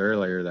pictures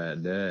earlier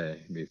that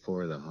day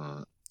before the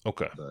hunt,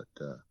 Okay. but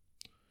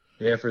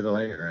yeah, for the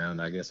late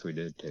round, I guess we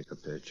did take a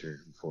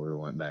picture before we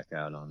went back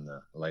out on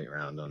the late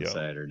round on Yeah.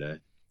 Saturday.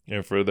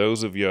 And for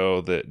those of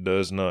y'all that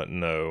does not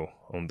know,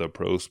 on the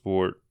Pro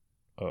Sport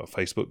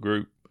Facebook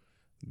group,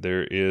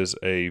 there is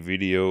a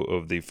video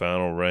of the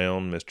final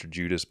round. Mr.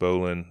 Judas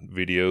Bolin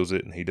videos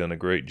it, and he done a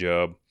great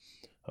job.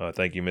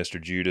 Thank you,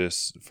 Mr.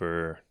 Judas,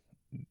 for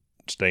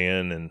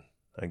staying and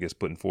I guess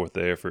putting forth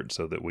the effort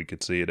so that we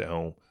could see it at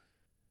home.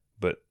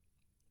 But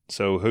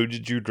so who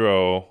did you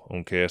draw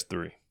on cast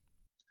 3?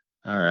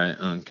 All right,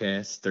 on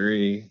cast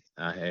 3,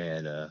 I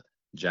had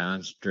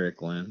John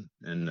Strickland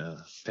and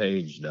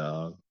Page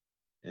Dog,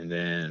 and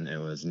then it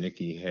was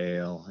Nikki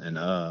Hale and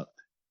Up,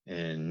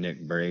 and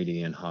Nick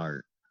Brady and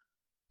Hart.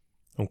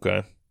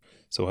 Okay.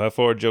 So how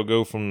far did y'all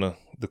go from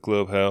the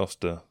clubhouse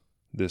to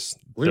this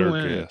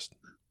third cast?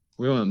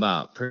 We went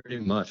about pretty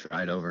much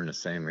right over in the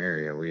same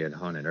area we had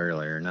hunted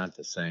earlier. Not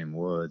the same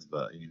woods,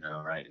 but, you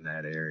know, right in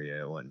that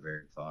area. It wasn't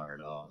very far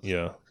at all. So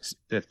Yeah.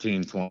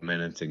 15, 20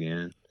 minutes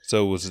again.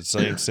 So was it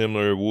same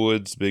similar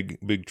woods,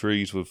 big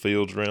trees with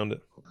fields around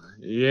it?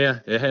 Yeah,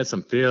 it had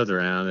some fields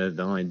around it.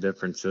 The only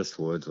difference this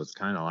woods was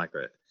kind of like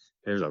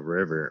there's a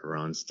river that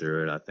runs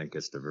through it. I think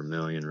it's the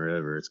Vermilion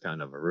River. It's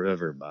kind of a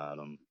river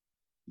bottom.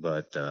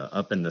 But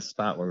up in the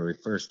spot where we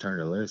first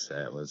turned it loose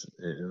at it was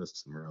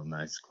some real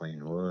nice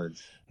clean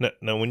woods.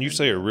 Now when you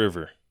say a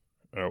river,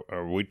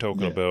 are we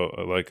talking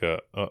about like a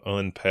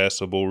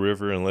unpassable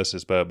river unless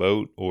it's by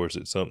boat, or is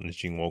it something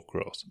that you can walk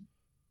across?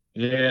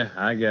 Yeah,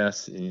 I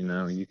guess, you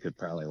know, you could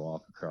probably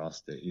walk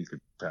across it. You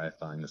could probably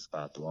find a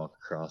spot to walk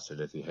across it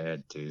if you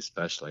had to,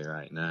 especially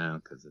right now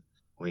because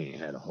we ain't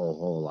had a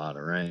whole lot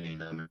of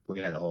rain. I mean, if we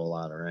had a whole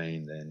lot of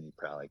rain, then you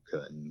probably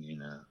couldn't, you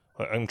know.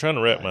 I'm trying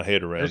to wrap my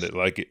head around it.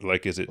 Like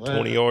is it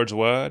 20 yards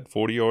wide,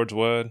 40 yards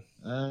wide?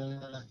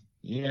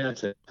 Yeah,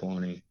 it's at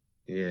 20.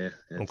 Yeah,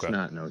 it's Okay.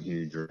 not no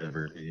huge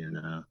river, you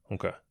know.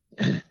 Okay.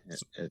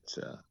 It's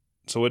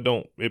So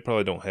it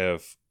probably don't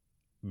have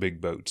big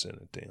boats in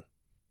it then.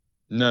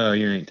 No,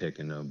 you ain't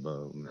taking no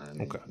boat. I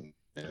mean, Okay.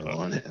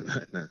 On it,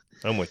 no.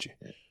 I'm with you.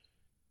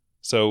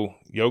 So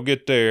y'all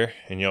get there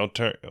and y'all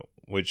turn,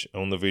 which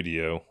on the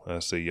video I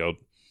see y'all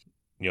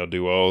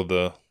do all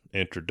the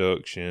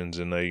introductions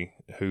and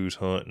who's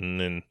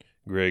hunting and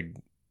Greg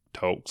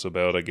talks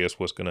about, I guess,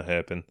 what's going to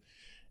happen.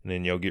 And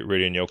then y'all get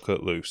ready and y'all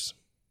cut loose.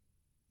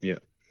 Yeah.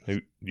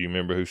 Do you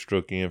remember who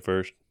struck you in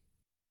first?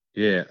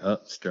 Yeah,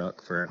 up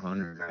struck for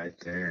 100 right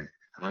there.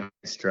 I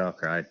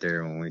struck right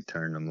there when we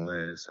turned them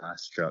loose. I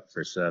struck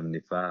for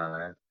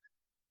 75,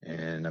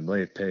 and I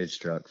believe Paige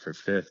struck for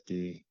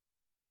 50,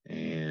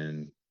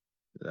 and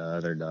the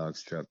other dog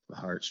struck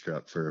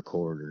for a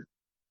quarter.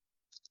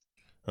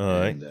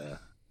 All right.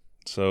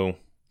 So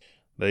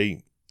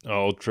they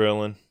all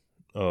trailing.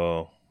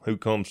 Who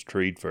comes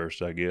treed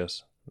first, I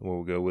guess.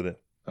 We'll go with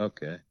it.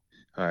 Okay.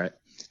 All right.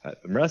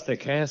 Rustic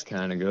Cast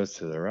kind of goes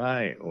to the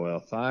right. Well,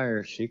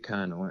 Fire, she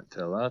kind of went to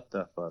the left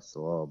of us a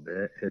little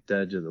bit, hit the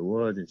edge of the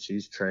wood, and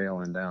she's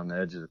trailing down the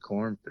edge of the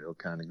cornfield,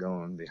 kind of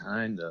going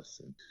behind us.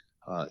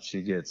 And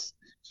she gets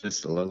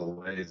just a little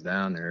ways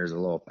down there. There's a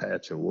little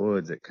patch of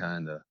woods that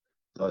kind of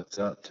butts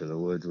up to the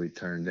woods we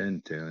turned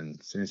into. And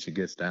as soon as she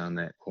gets down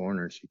that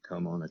corner, she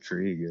come on a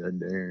tree good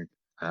there.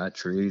 I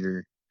treed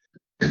her.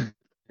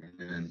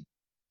 And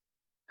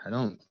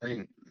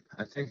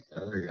I think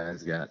the other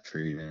guys got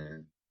treed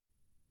in.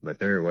 But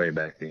they're way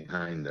back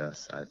behind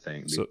us, I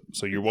think.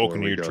 So you're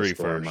walking to your tree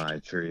first. My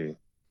tree.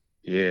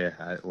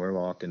 Yeah, we're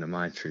walking to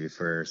my tree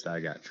first. I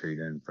got treed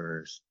in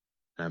first.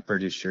 I'm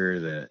pretty sure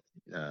that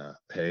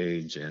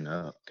Paige and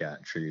Up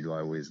got treed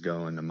while we was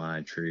going to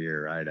my tree,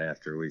 or right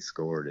after we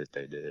scored it,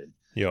 they did.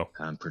 Yeah.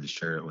 I'm pretty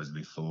sure it was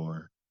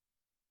before.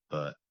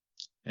 But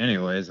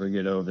anyways, we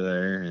get over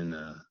there, and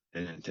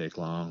it didn't take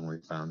long. We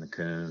found the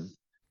coon,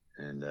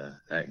 and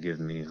that gives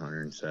me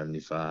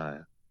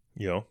 175.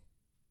 Yeah.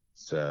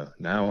 So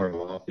now we're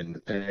walking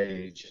the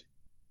Page.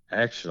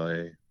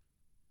 Actually,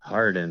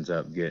 Hart ends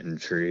up getting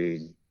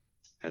treed,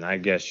 and I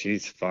guess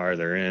she's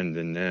farther in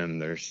than them,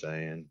 they're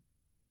saying.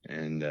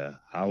 And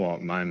I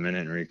walk my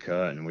minute and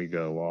recut, and we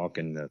go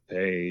walking the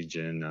Page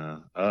and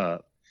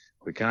Up.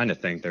 We kind of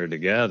think they're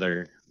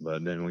together,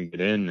 but then we get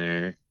in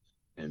there,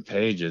 and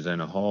Page is in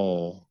a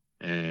hole,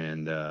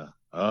 and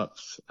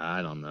Up's,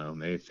 I don't know,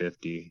 maybe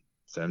 50,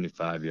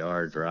 75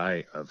 yards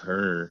right of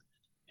her.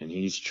 And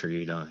he's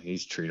treed on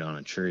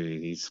a tree.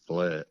 He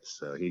split,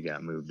 so he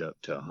got moved up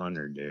to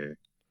 100 there.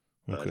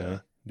 Okay.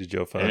 But, did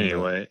y'all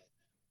find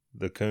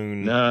the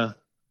coon? No.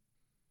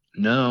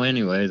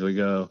 Anyways, we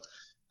go.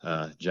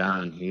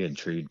 John, he had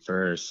treed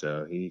first,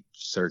 so he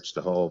searched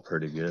the hole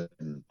pretty good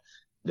and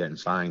didn't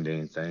find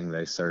anything.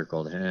 They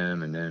circled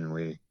him, and then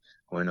we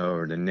went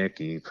over to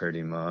Nikki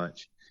pretty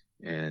much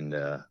and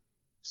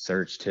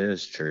searched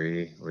his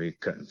tree. We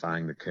couldn't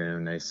find the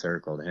coon. They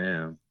circled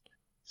him.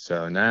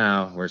 So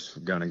now we're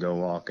going to go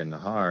walk in the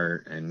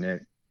Hart, and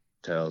Nick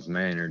tells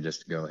Maynard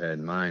just to go ahead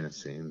and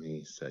minus him.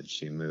 He said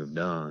she moved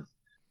on.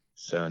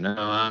 So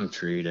now I'm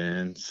treed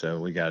in, so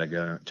we got to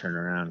go turn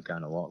around and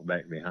kind of walk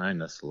back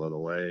behind us a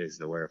little ways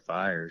to where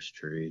Fire's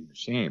treed.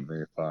 She ain't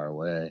very far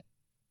away,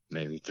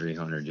 maybe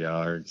 300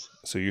 yards.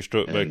 So you're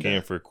struck back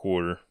in for a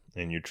quarter,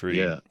 and you're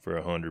treed for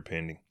 100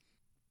 pending.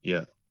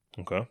 Yeah.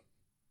 Okay.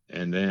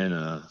 And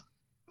then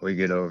we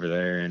get over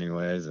there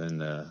anyways,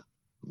 and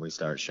we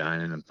start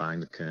shining and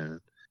find the coon.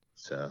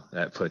 So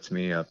that puts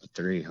me up to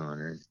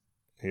 300.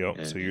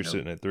 Yep. So you're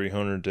sitting at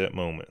 300 at that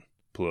moment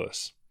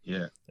plus.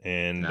 Yeah.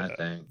 And I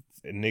think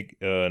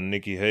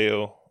Nikki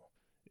Hale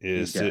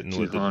is sitting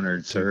with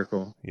 200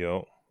 circle.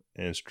 Yep.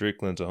 And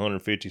Strickland's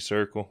 150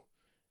 circle.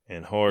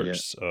 And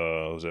Hart's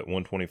was at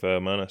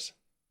 125 minus.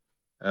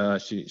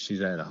 She's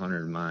at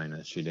 100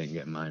 minus. She didn't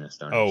get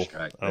minus on her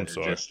strike. I'm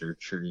sorry. Just her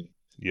tree.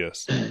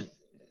 Yes.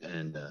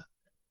 And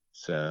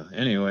so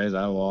anyways,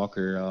 I walk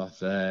her off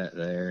that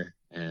there,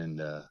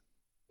 and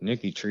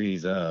Nikki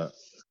trees up,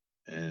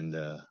 and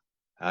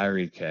I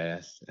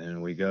recast,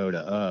 and we go to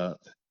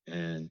Up,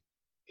 and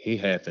he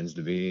happens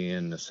to be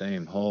in the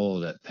same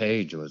hole that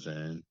Paige was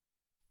in.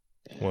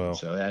 And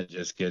so that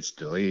just gets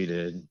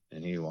deleted,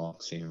 and he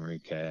walks him,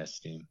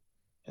 recast him.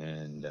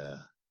 And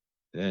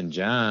then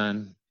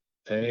John,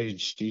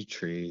 Paige, she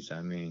trees.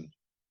 I mean,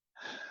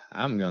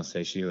 I'm going to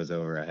say she was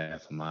over a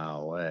half a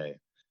mile away,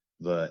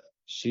 but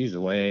she's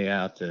way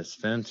out this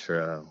fence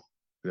row,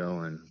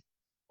 going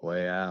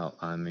way out.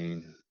 I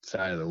mean,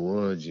 side of the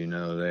woods,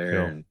 there.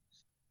 Yeah. And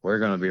we're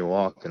going to be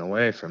walking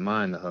away from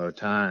mine the whole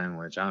time,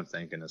 which I'm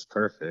thinking is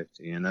perfect,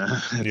 It's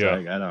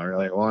like, I don't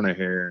really want to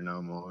hear her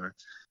no more.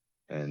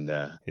 And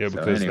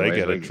because they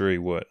got a tree,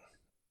 what?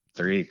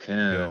 3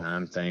 coon. Yeah.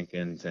 I'm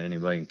thinking to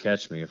anybody can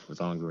catch me as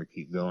long as we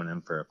keep going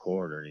in for a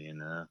quarter,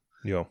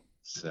 Yeah.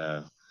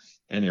 So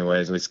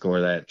anyways, we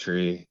score that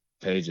tree.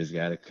 Paige has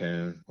got a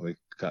coon. We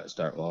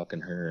start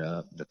walking her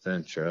up the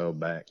fence row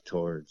back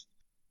towards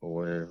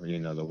where,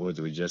 the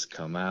woods we just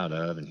come out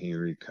of, and he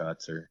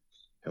recuts her.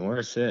 And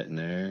we're sitting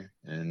there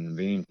in the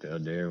bean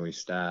field there. We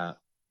stop,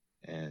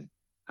 and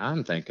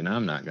I'm thinking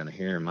I'm not going to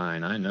hear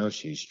mine. I know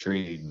she's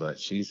treed, but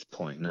she's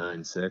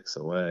 0.96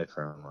 away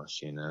from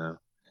us,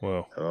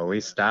 Well, so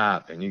we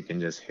stop, and you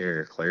can just hear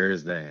her clear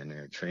as day in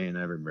there, treeing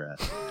every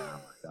breath. I'm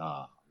like,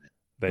 oh.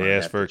 They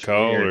asked for a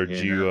call, or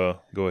did you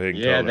go ahead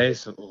and call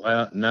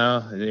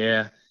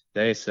it?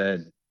 They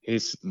said he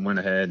went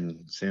ahead,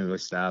 and as soon as we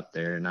stopped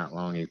there, not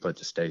long, he put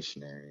the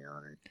stationary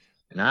on her.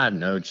 And I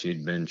knowed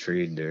she'd been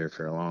treed there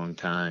for a long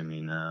time,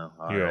 Yeah.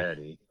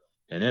 already.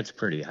 And it's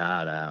pretty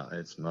hot out.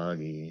 It's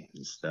muggy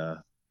and stuff.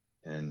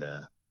 And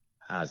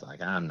I was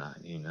like, I'm not,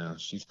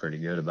 she's pretty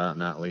good about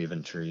not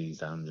leaving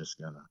trees. I'm just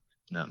gonna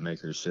not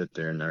make her sit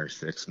there another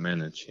 6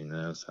 minutes,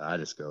 So I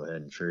just go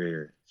ahead and tree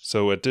her.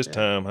 So at this And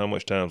time, how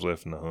much time's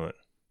left in the hunt?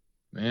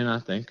 man, I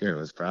think there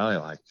was probably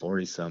like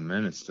 40 some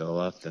minutes still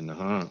left in the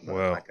hunt. But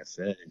Wow. like I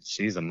said,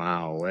 she's a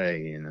mile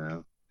away, I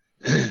And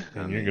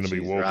you're mean, going to be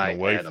she's walking right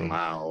away at a from,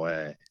 mile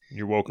away.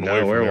 you're walking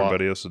away No, from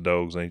everybody else's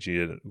dogs, ain't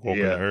you?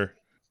 Walking to yeah, her.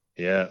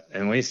 yeah.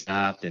 And we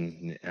stopped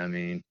and, I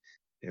mean,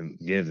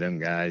 give them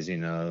guys,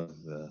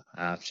 the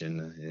option,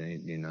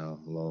 a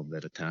little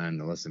bit of time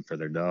to listen for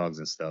their dogs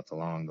and stuff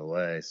along the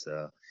way.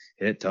 So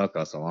it took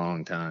us a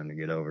long time to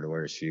get over to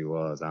where she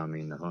was. I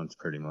mean, the hunt's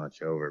pretty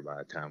much over by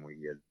the time we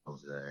get over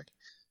there.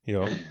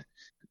 Yeah.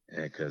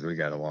 Because we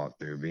got to walk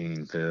through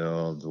bean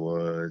fields,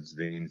 woods,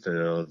 bean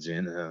fields.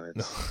 Yeah.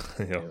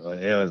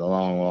 It was a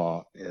long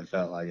walk. It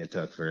felt like it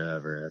took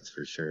forever. That's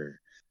for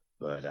sure.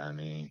 But I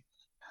mean,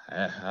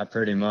 I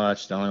pretty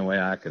much the only way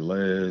I could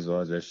lose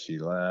was if she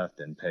left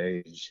and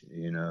Paige,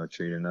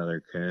 treat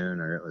another coon,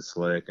 or it was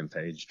Slick and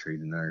Paige treat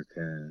another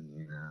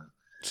coon.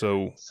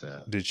 So,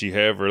 So did she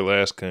have her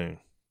last coon?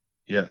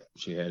 yep,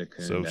 she had a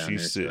coon So down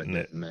she's there, so it sitting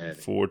at didn't matter.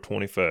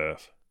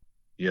 425.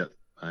 Yep.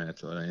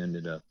 That's what I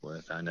ended up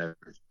with. I never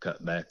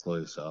cut back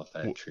loose off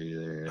that tree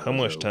there. How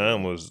much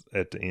time was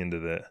at the end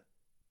of that?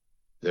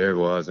 There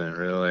wasn't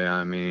really.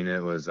 I mean,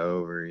 it was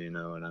over, you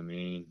know what I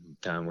mean?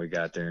 Time we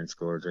got there and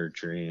scored her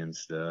tree and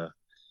stuff.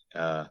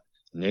 Uh,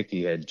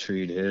 Nicky had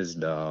treed his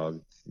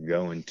dog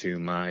going to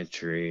my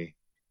tree,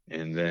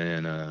 and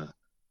then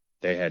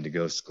they had to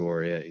go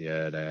score it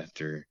yet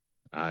after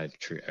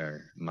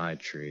my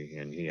tree,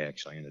 and he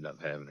actually ended up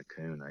having a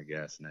coon, I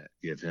guess, and that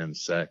give him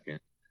second.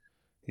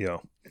 Yeah.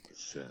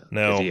 So, because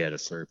Now, he had a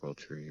circle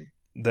tree.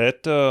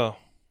 that,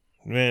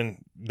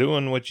 man,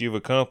 doing what you've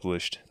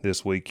accomplished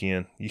this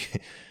weekend,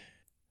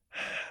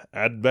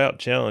 I'd about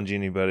challenge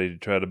anybody to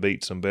try to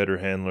beat some better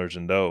handlers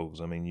and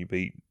dogs. I mean, you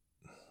beat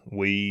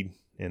Weed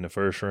in the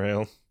first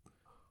round,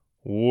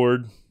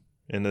 Ward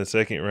in the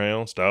second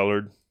round,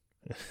 Stollard.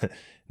 And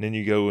then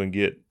you go and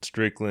get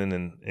Strickland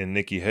and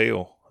Nikki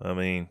Hale. I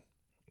mean,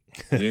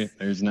 Yeah,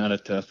 there's not a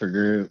tougher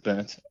group,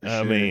 that's for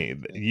I sure.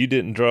 mean, you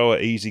didn't draw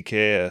an easy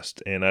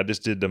cast, and I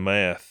just did the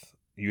math.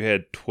 You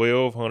had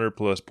 1,200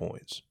 plus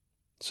points.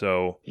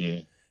 So,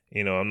 Yeah.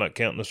 I'm not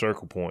counting the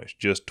circle points,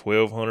 just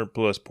 1,200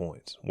 plus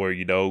points where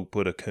your dog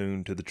put a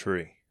coon to the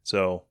tree.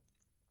 So,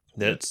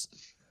 that's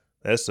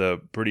a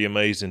pretty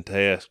amazing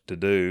task to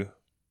do,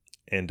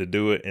 and to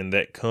do it in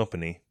that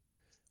company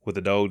with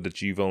a dog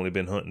that you've only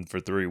been hunting for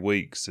 3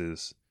 weeks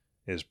is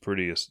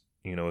pretty, it's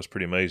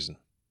pretty amazing.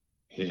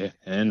 Yeah,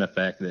 and the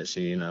fact that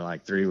she,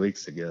 like 3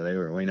 weeks ago, they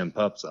were weaning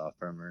pups off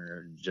from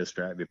her just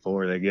right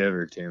before they gave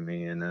her to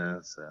me,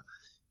 So,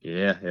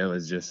 yeah, it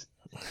was just,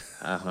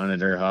 I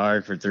hunted her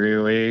hard for 3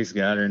 weeks,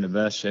 got her in the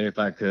best shape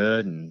I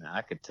could, and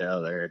I could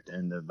tell there at the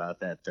end of about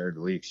that third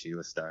week, she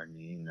was starting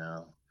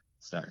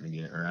to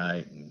get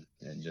right, and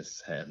it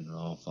just happened to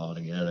all fall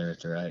together at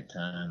the right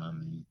time. I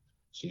mean,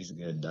 she's a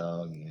good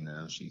dog,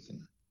 she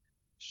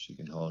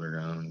can hold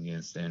her own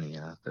against any,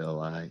 I feel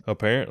like.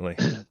 Apparently.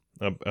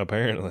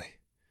 Apparently.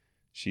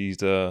 She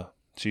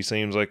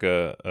seems like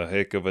a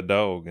heck of a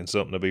dog and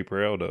something to be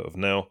proud of.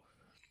 Now,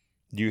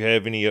 do you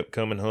have any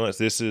upcoming hunts?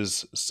 This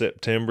is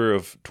September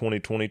of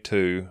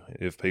 2022,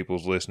 if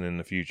people's listening in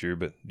the future,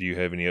 but do you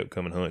have any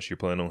upcoming hunts you're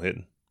planning on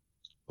hitting?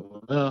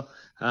 Well,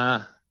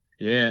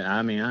 yeah,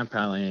 I mean, I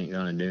probably ain't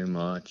gonna do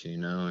much,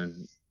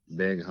 and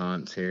big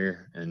hunts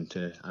here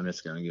until I'm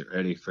just gonna get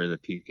ready for the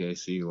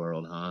PKC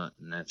World Hunt,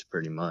 and that's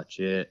pretty much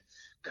it.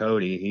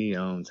 Cody, he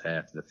owns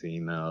half the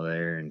female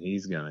there, and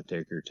he's gonna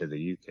take her to the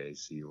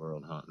UKC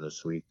World Hunt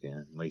this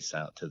weekend, at least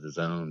out to the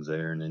zones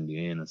there in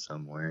Indiana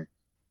somewhere.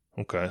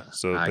 Okay,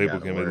 so I people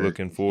gotta can be work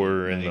looking and for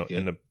can't her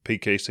in make the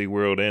it. PKC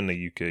World and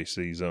the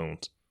UKC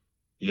zones.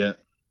 Yep,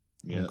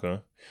 yep. Okay.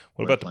 What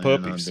We're about the planning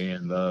on puppies?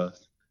 being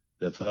both.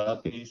 The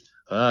puppies,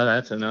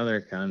 that's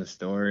another kind of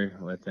story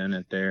within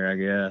it there, I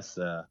guess.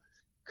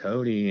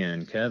 Cody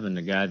and Kevin,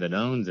 the guy that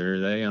owns her,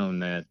 they own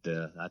that,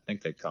 I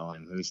think they call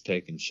him Who's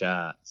Taking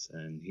Shots.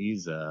 And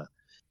he's, I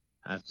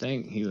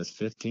think he was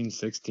 15,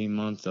 16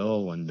 months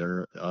old when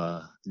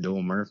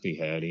Dual Murphy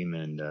had him,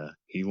 and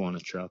he won a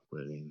truck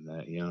with him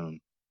that young.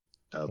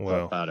 A pup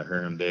Wow. out of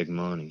her and Big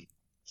Money.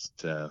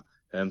 So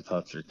them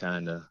pups are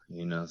kind of,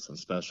 some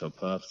special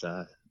pups.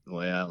 The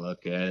way I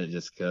look at it,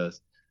 just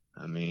 'cause,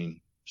 I mean,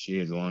 she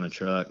had won a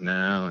truck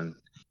now, and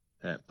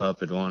that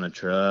pup had won a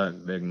truck.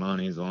 Big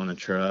Money's won a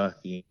truck.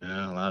 A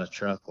lot of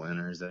truck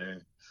winners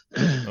there.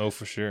 Oh,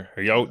 for sure.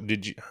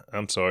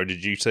 I'm sorry,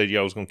 did you say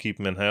y'all was going to keep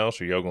them in house,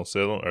 or y'all going to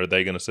sell them? Are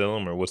they going to sell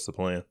them, or what's the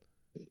plan?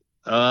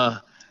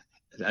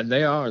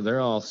 They're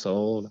all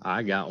sold.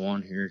 I got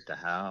one here at the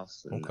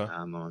house, and Okay.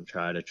 I'm gonna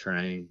try to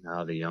train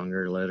all the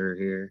younger litter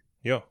here.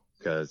 Yeah.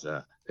 Because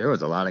there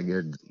was a lot of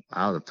good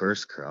out of the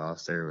first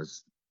cross. There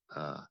was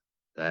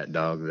that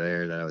dog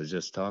there that I was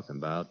just talking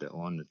about that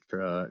won the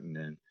truck, and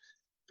then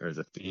there's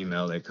a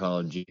female they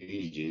call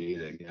Gigi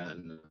that got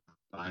in the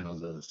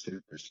finals of the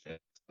Super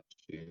State last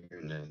year,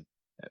 and then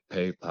that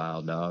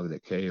PayPal dog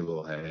that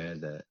Cable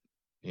had that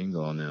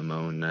Ingle and them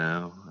own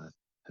now.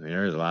 I mean,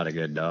 there's a lot of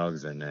good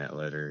dogs in that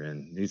litter,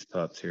 and these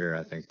pups here,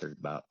 I think they're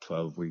about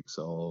 12 weeks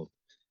old.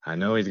 I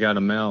know he's got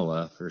a male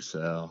left for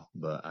sale,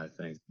 but I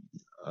think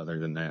other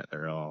than that,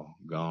 they're all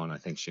gone. I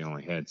think she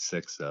only had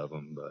 6 of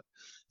them, but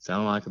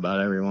sound like about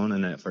everyone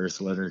in that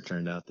first litter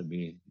turned out to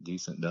be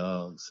decent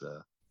dogs.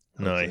 So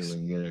hopefully Nice. we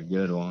can get a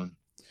good one.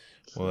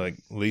 Well, like,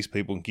 at least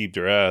people can keep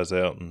their eyes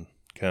out and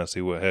kind of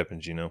see what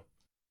happens, you know.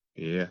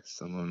 Yeah,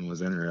 someone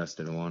was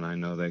interested in one. I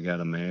know they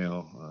got a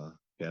male.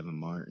 Kevin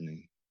Martin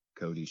and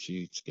Cody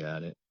Sheets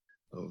got it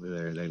over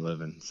there. They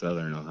live in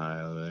southern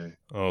Ohio there.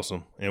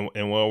 Awesome.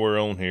 And while we're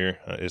on here,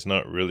 it's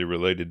not really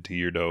related to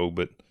your dog,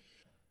 but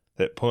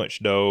that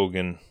Punch dog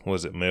and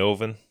was it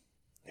Melvin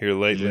here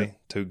lately? Yeah.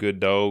 2 good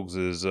dogs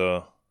is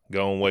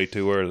gone way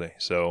too early.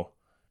 So,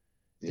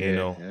 Yeah, you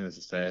know, it was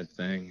a sad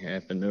thing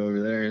happened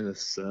over there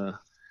this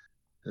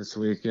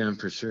weekend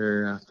for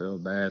sure. I feel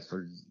bad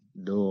for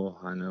Duel.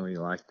 I know he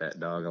liked that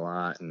dog a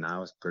lot, and I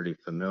was pretty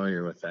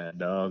familiar with that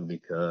dog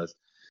because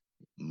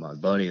my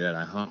buddy that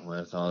I hunt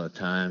with all the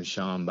time,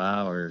 Sean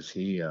Bowers,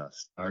 he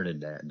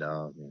started that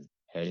dog and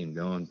had him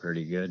going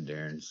pretty good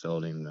there and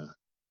sold him to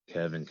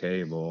Kevin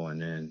Cable,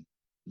 and then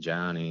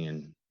Johnny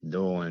and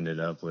Duel ended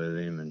up with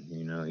him, and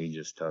he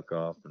just took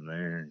off from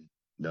there and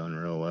done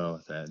real well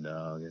with that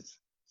dog. It's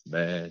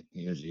bad.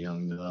 He was a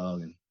young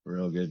dog and a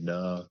real good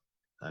dog.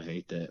 I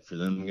hate that for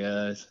them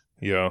guys.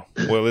 yeah.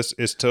 Well,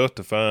 it's tough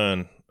to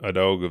find a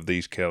dog of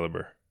these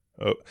caliber,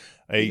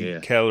 a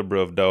caliber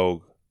of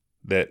dog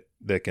that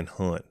can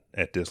hunt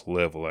at this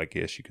level, I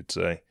guess you could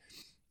say.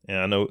 And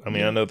I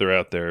know they're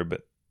out there,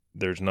 but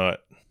there's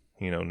not,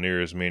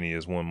 near as many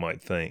as one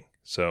might think.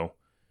 So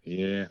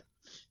yeah,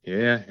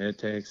 it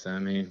takes.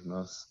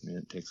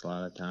 It takes a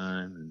lot of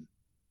time, and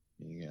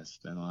you got to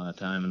spend a lot of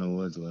time in the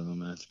woods with them.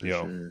 That's for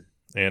sure.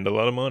 And a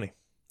lot of money.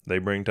 They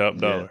bring top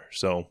dollar.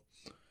 So,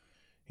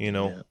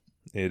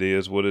 it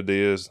is what it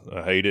is.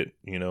 I hate it.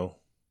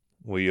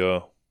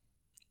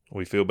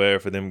 We feel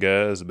bad for them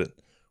guys, but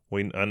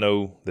I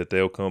know that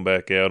they'll come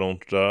back out on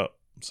top.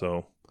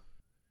 So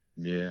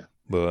yeah,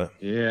 but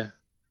they're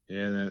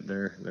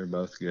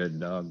both good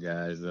dog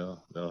guys. They'll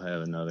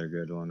have another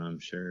good one, I'm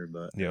sure.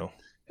 But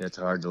it's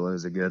hard to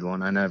lose a good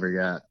one. I never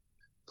got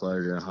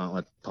pleasure to hunt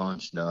with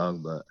Punch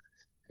dog, but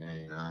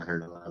I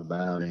heard a lot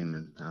about him,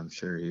 and I'm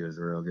sure he was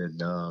a real good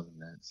dog.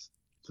 And it's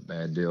a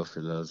bad deal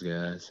for those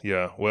guys.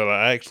 Yeah, well,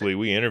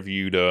 we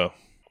interviewed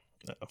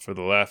for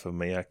the life of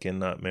me, I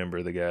cannot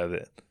remember the guy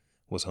that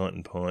was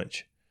hunting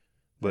Punch.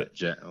 But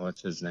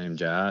what's his name?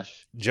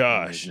 Josh.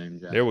 Josh.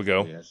 There we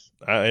go. Yes.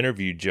 I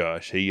interviewed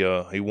Josh. He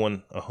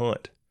won a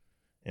hunt,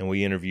 and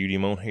we interviewed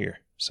him on here.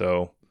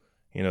 So,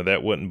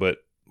 that wasn't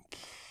but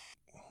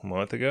a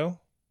month ago.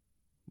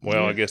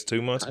 Well, I guess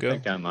 2 months ago. I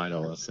think I might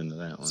have listened to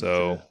that one.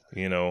 So,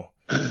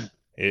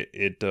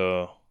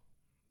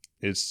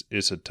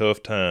 it's a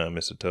tough time.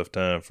 It's a tough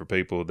time for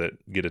people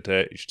that get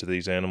attached to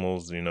these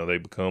animals. They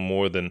become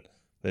more than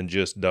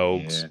just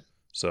dogs. Yeah.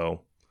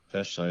 So.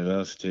 Especially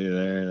those two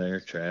there. They're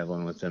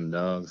traveling with them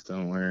dogs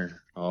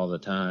somewhere all the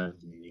time.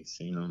 You've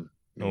seen them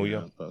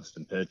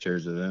posting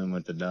pictures of them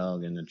with the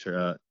dog in the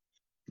truck.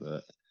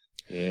 But,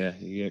 yeah,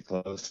 you get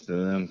close to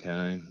them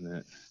kind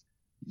that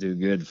do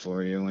good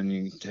for you when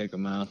you take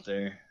them out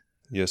there.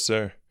 Yes,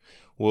 sir.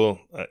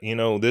 Well,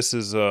 this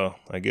is,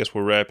 I guess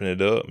we're wrapping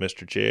it up,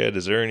 Mr. Chad.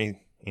 Is there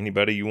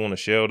anybody you want to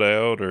shout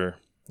out or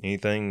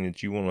anything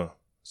that you want to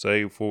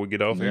say before we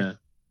get off here?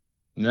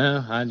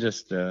 No, I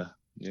just,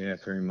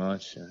 pretty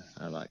much.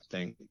 I'd like to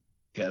thank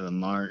Kevin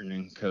Martin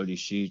and Cody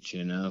Sheets,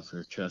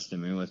 for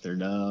trusting me with their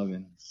dog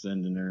and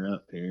sending her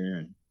up here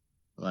and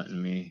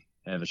letting me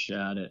have a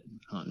shot at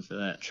hunting for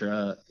that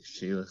truck.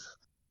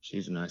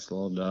 She's a nice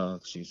little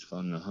dog. She's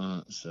fun to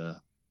hunt. So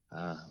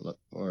I look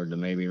forward to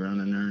maybe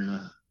running her in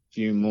a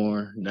few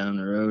more down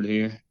the road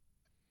here.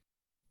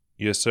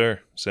 Yes, sir.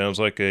 Sounds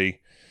like a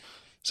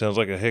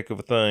heck of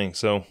a thing.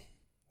 So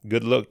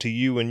good luck to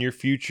you in your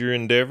future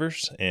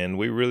endeavors, and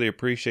we really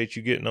appreciate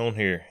you getting on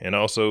here. And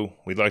also,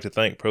 we'd like to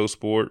thank Pro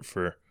Sport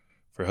for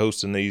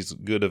hosting these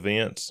good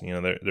events.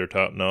 They're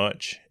top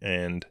notch,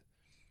 and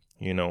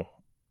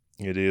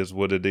it is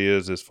what it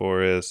is as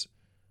far as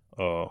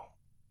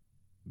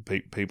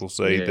people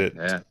say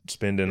that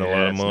spending a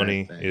lot of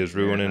money is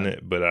ruining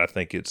it, but I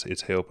think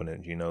it's helping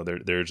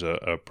it. There's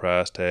a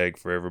price tag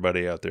for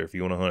everybody out there. If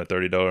you want to hunt a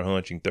 $30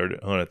 hunt, you can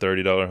hunt a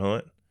 $30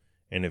 hunt,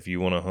 and if you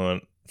want to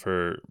hunt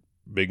for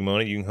big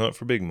money, you can hunt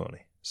for big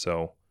money.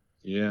 So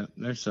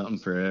there's something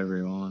for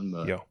everyone.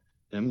 But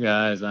them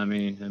guys,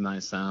 it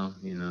might sound,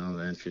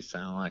 the entries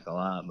sound like a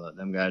lot, but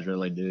them guys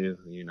really do,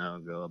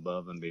 go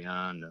above and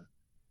beyond.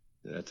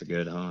 That's a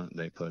good hunt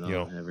they put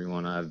on.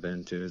 Everyone I've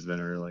been to has been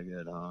a really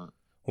good hunt.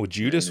 Well,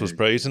 Judas was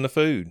praising the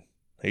food.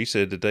 He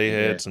said that they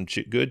had some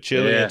good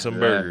chili and some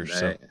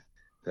burgers.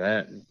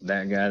 That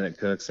guy that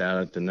cooks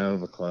out at the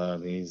Nova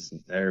Club,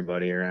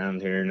 everybody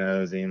around here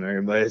knows him.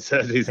 Everybody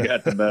says he's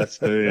got the best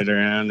food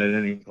around at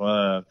any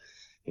club.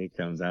 He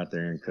comes out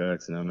there and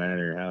cooks, no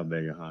matter how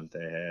big a hunt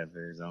they have.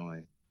 There's only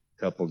a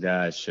couple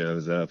guys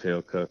shows up,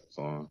 he'll cook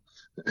for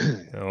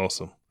them.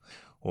 Awesome.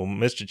 Well,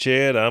 Mr.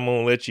 Chad, I'm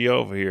going to let you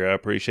over here. I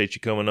appreciate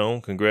you coming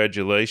on.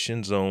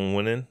 Congratulations on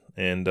winning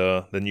and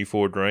the new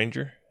Ford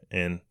Ranger.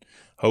 And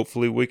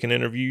hopefully we can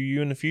interview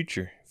you in the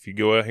future if you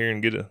go out here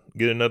and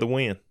get another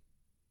win.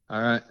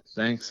 All right.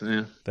 Thanks,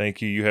 man.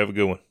 Thank you. You have a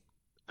good one.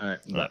 All right.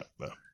 Bye. All right. Bye.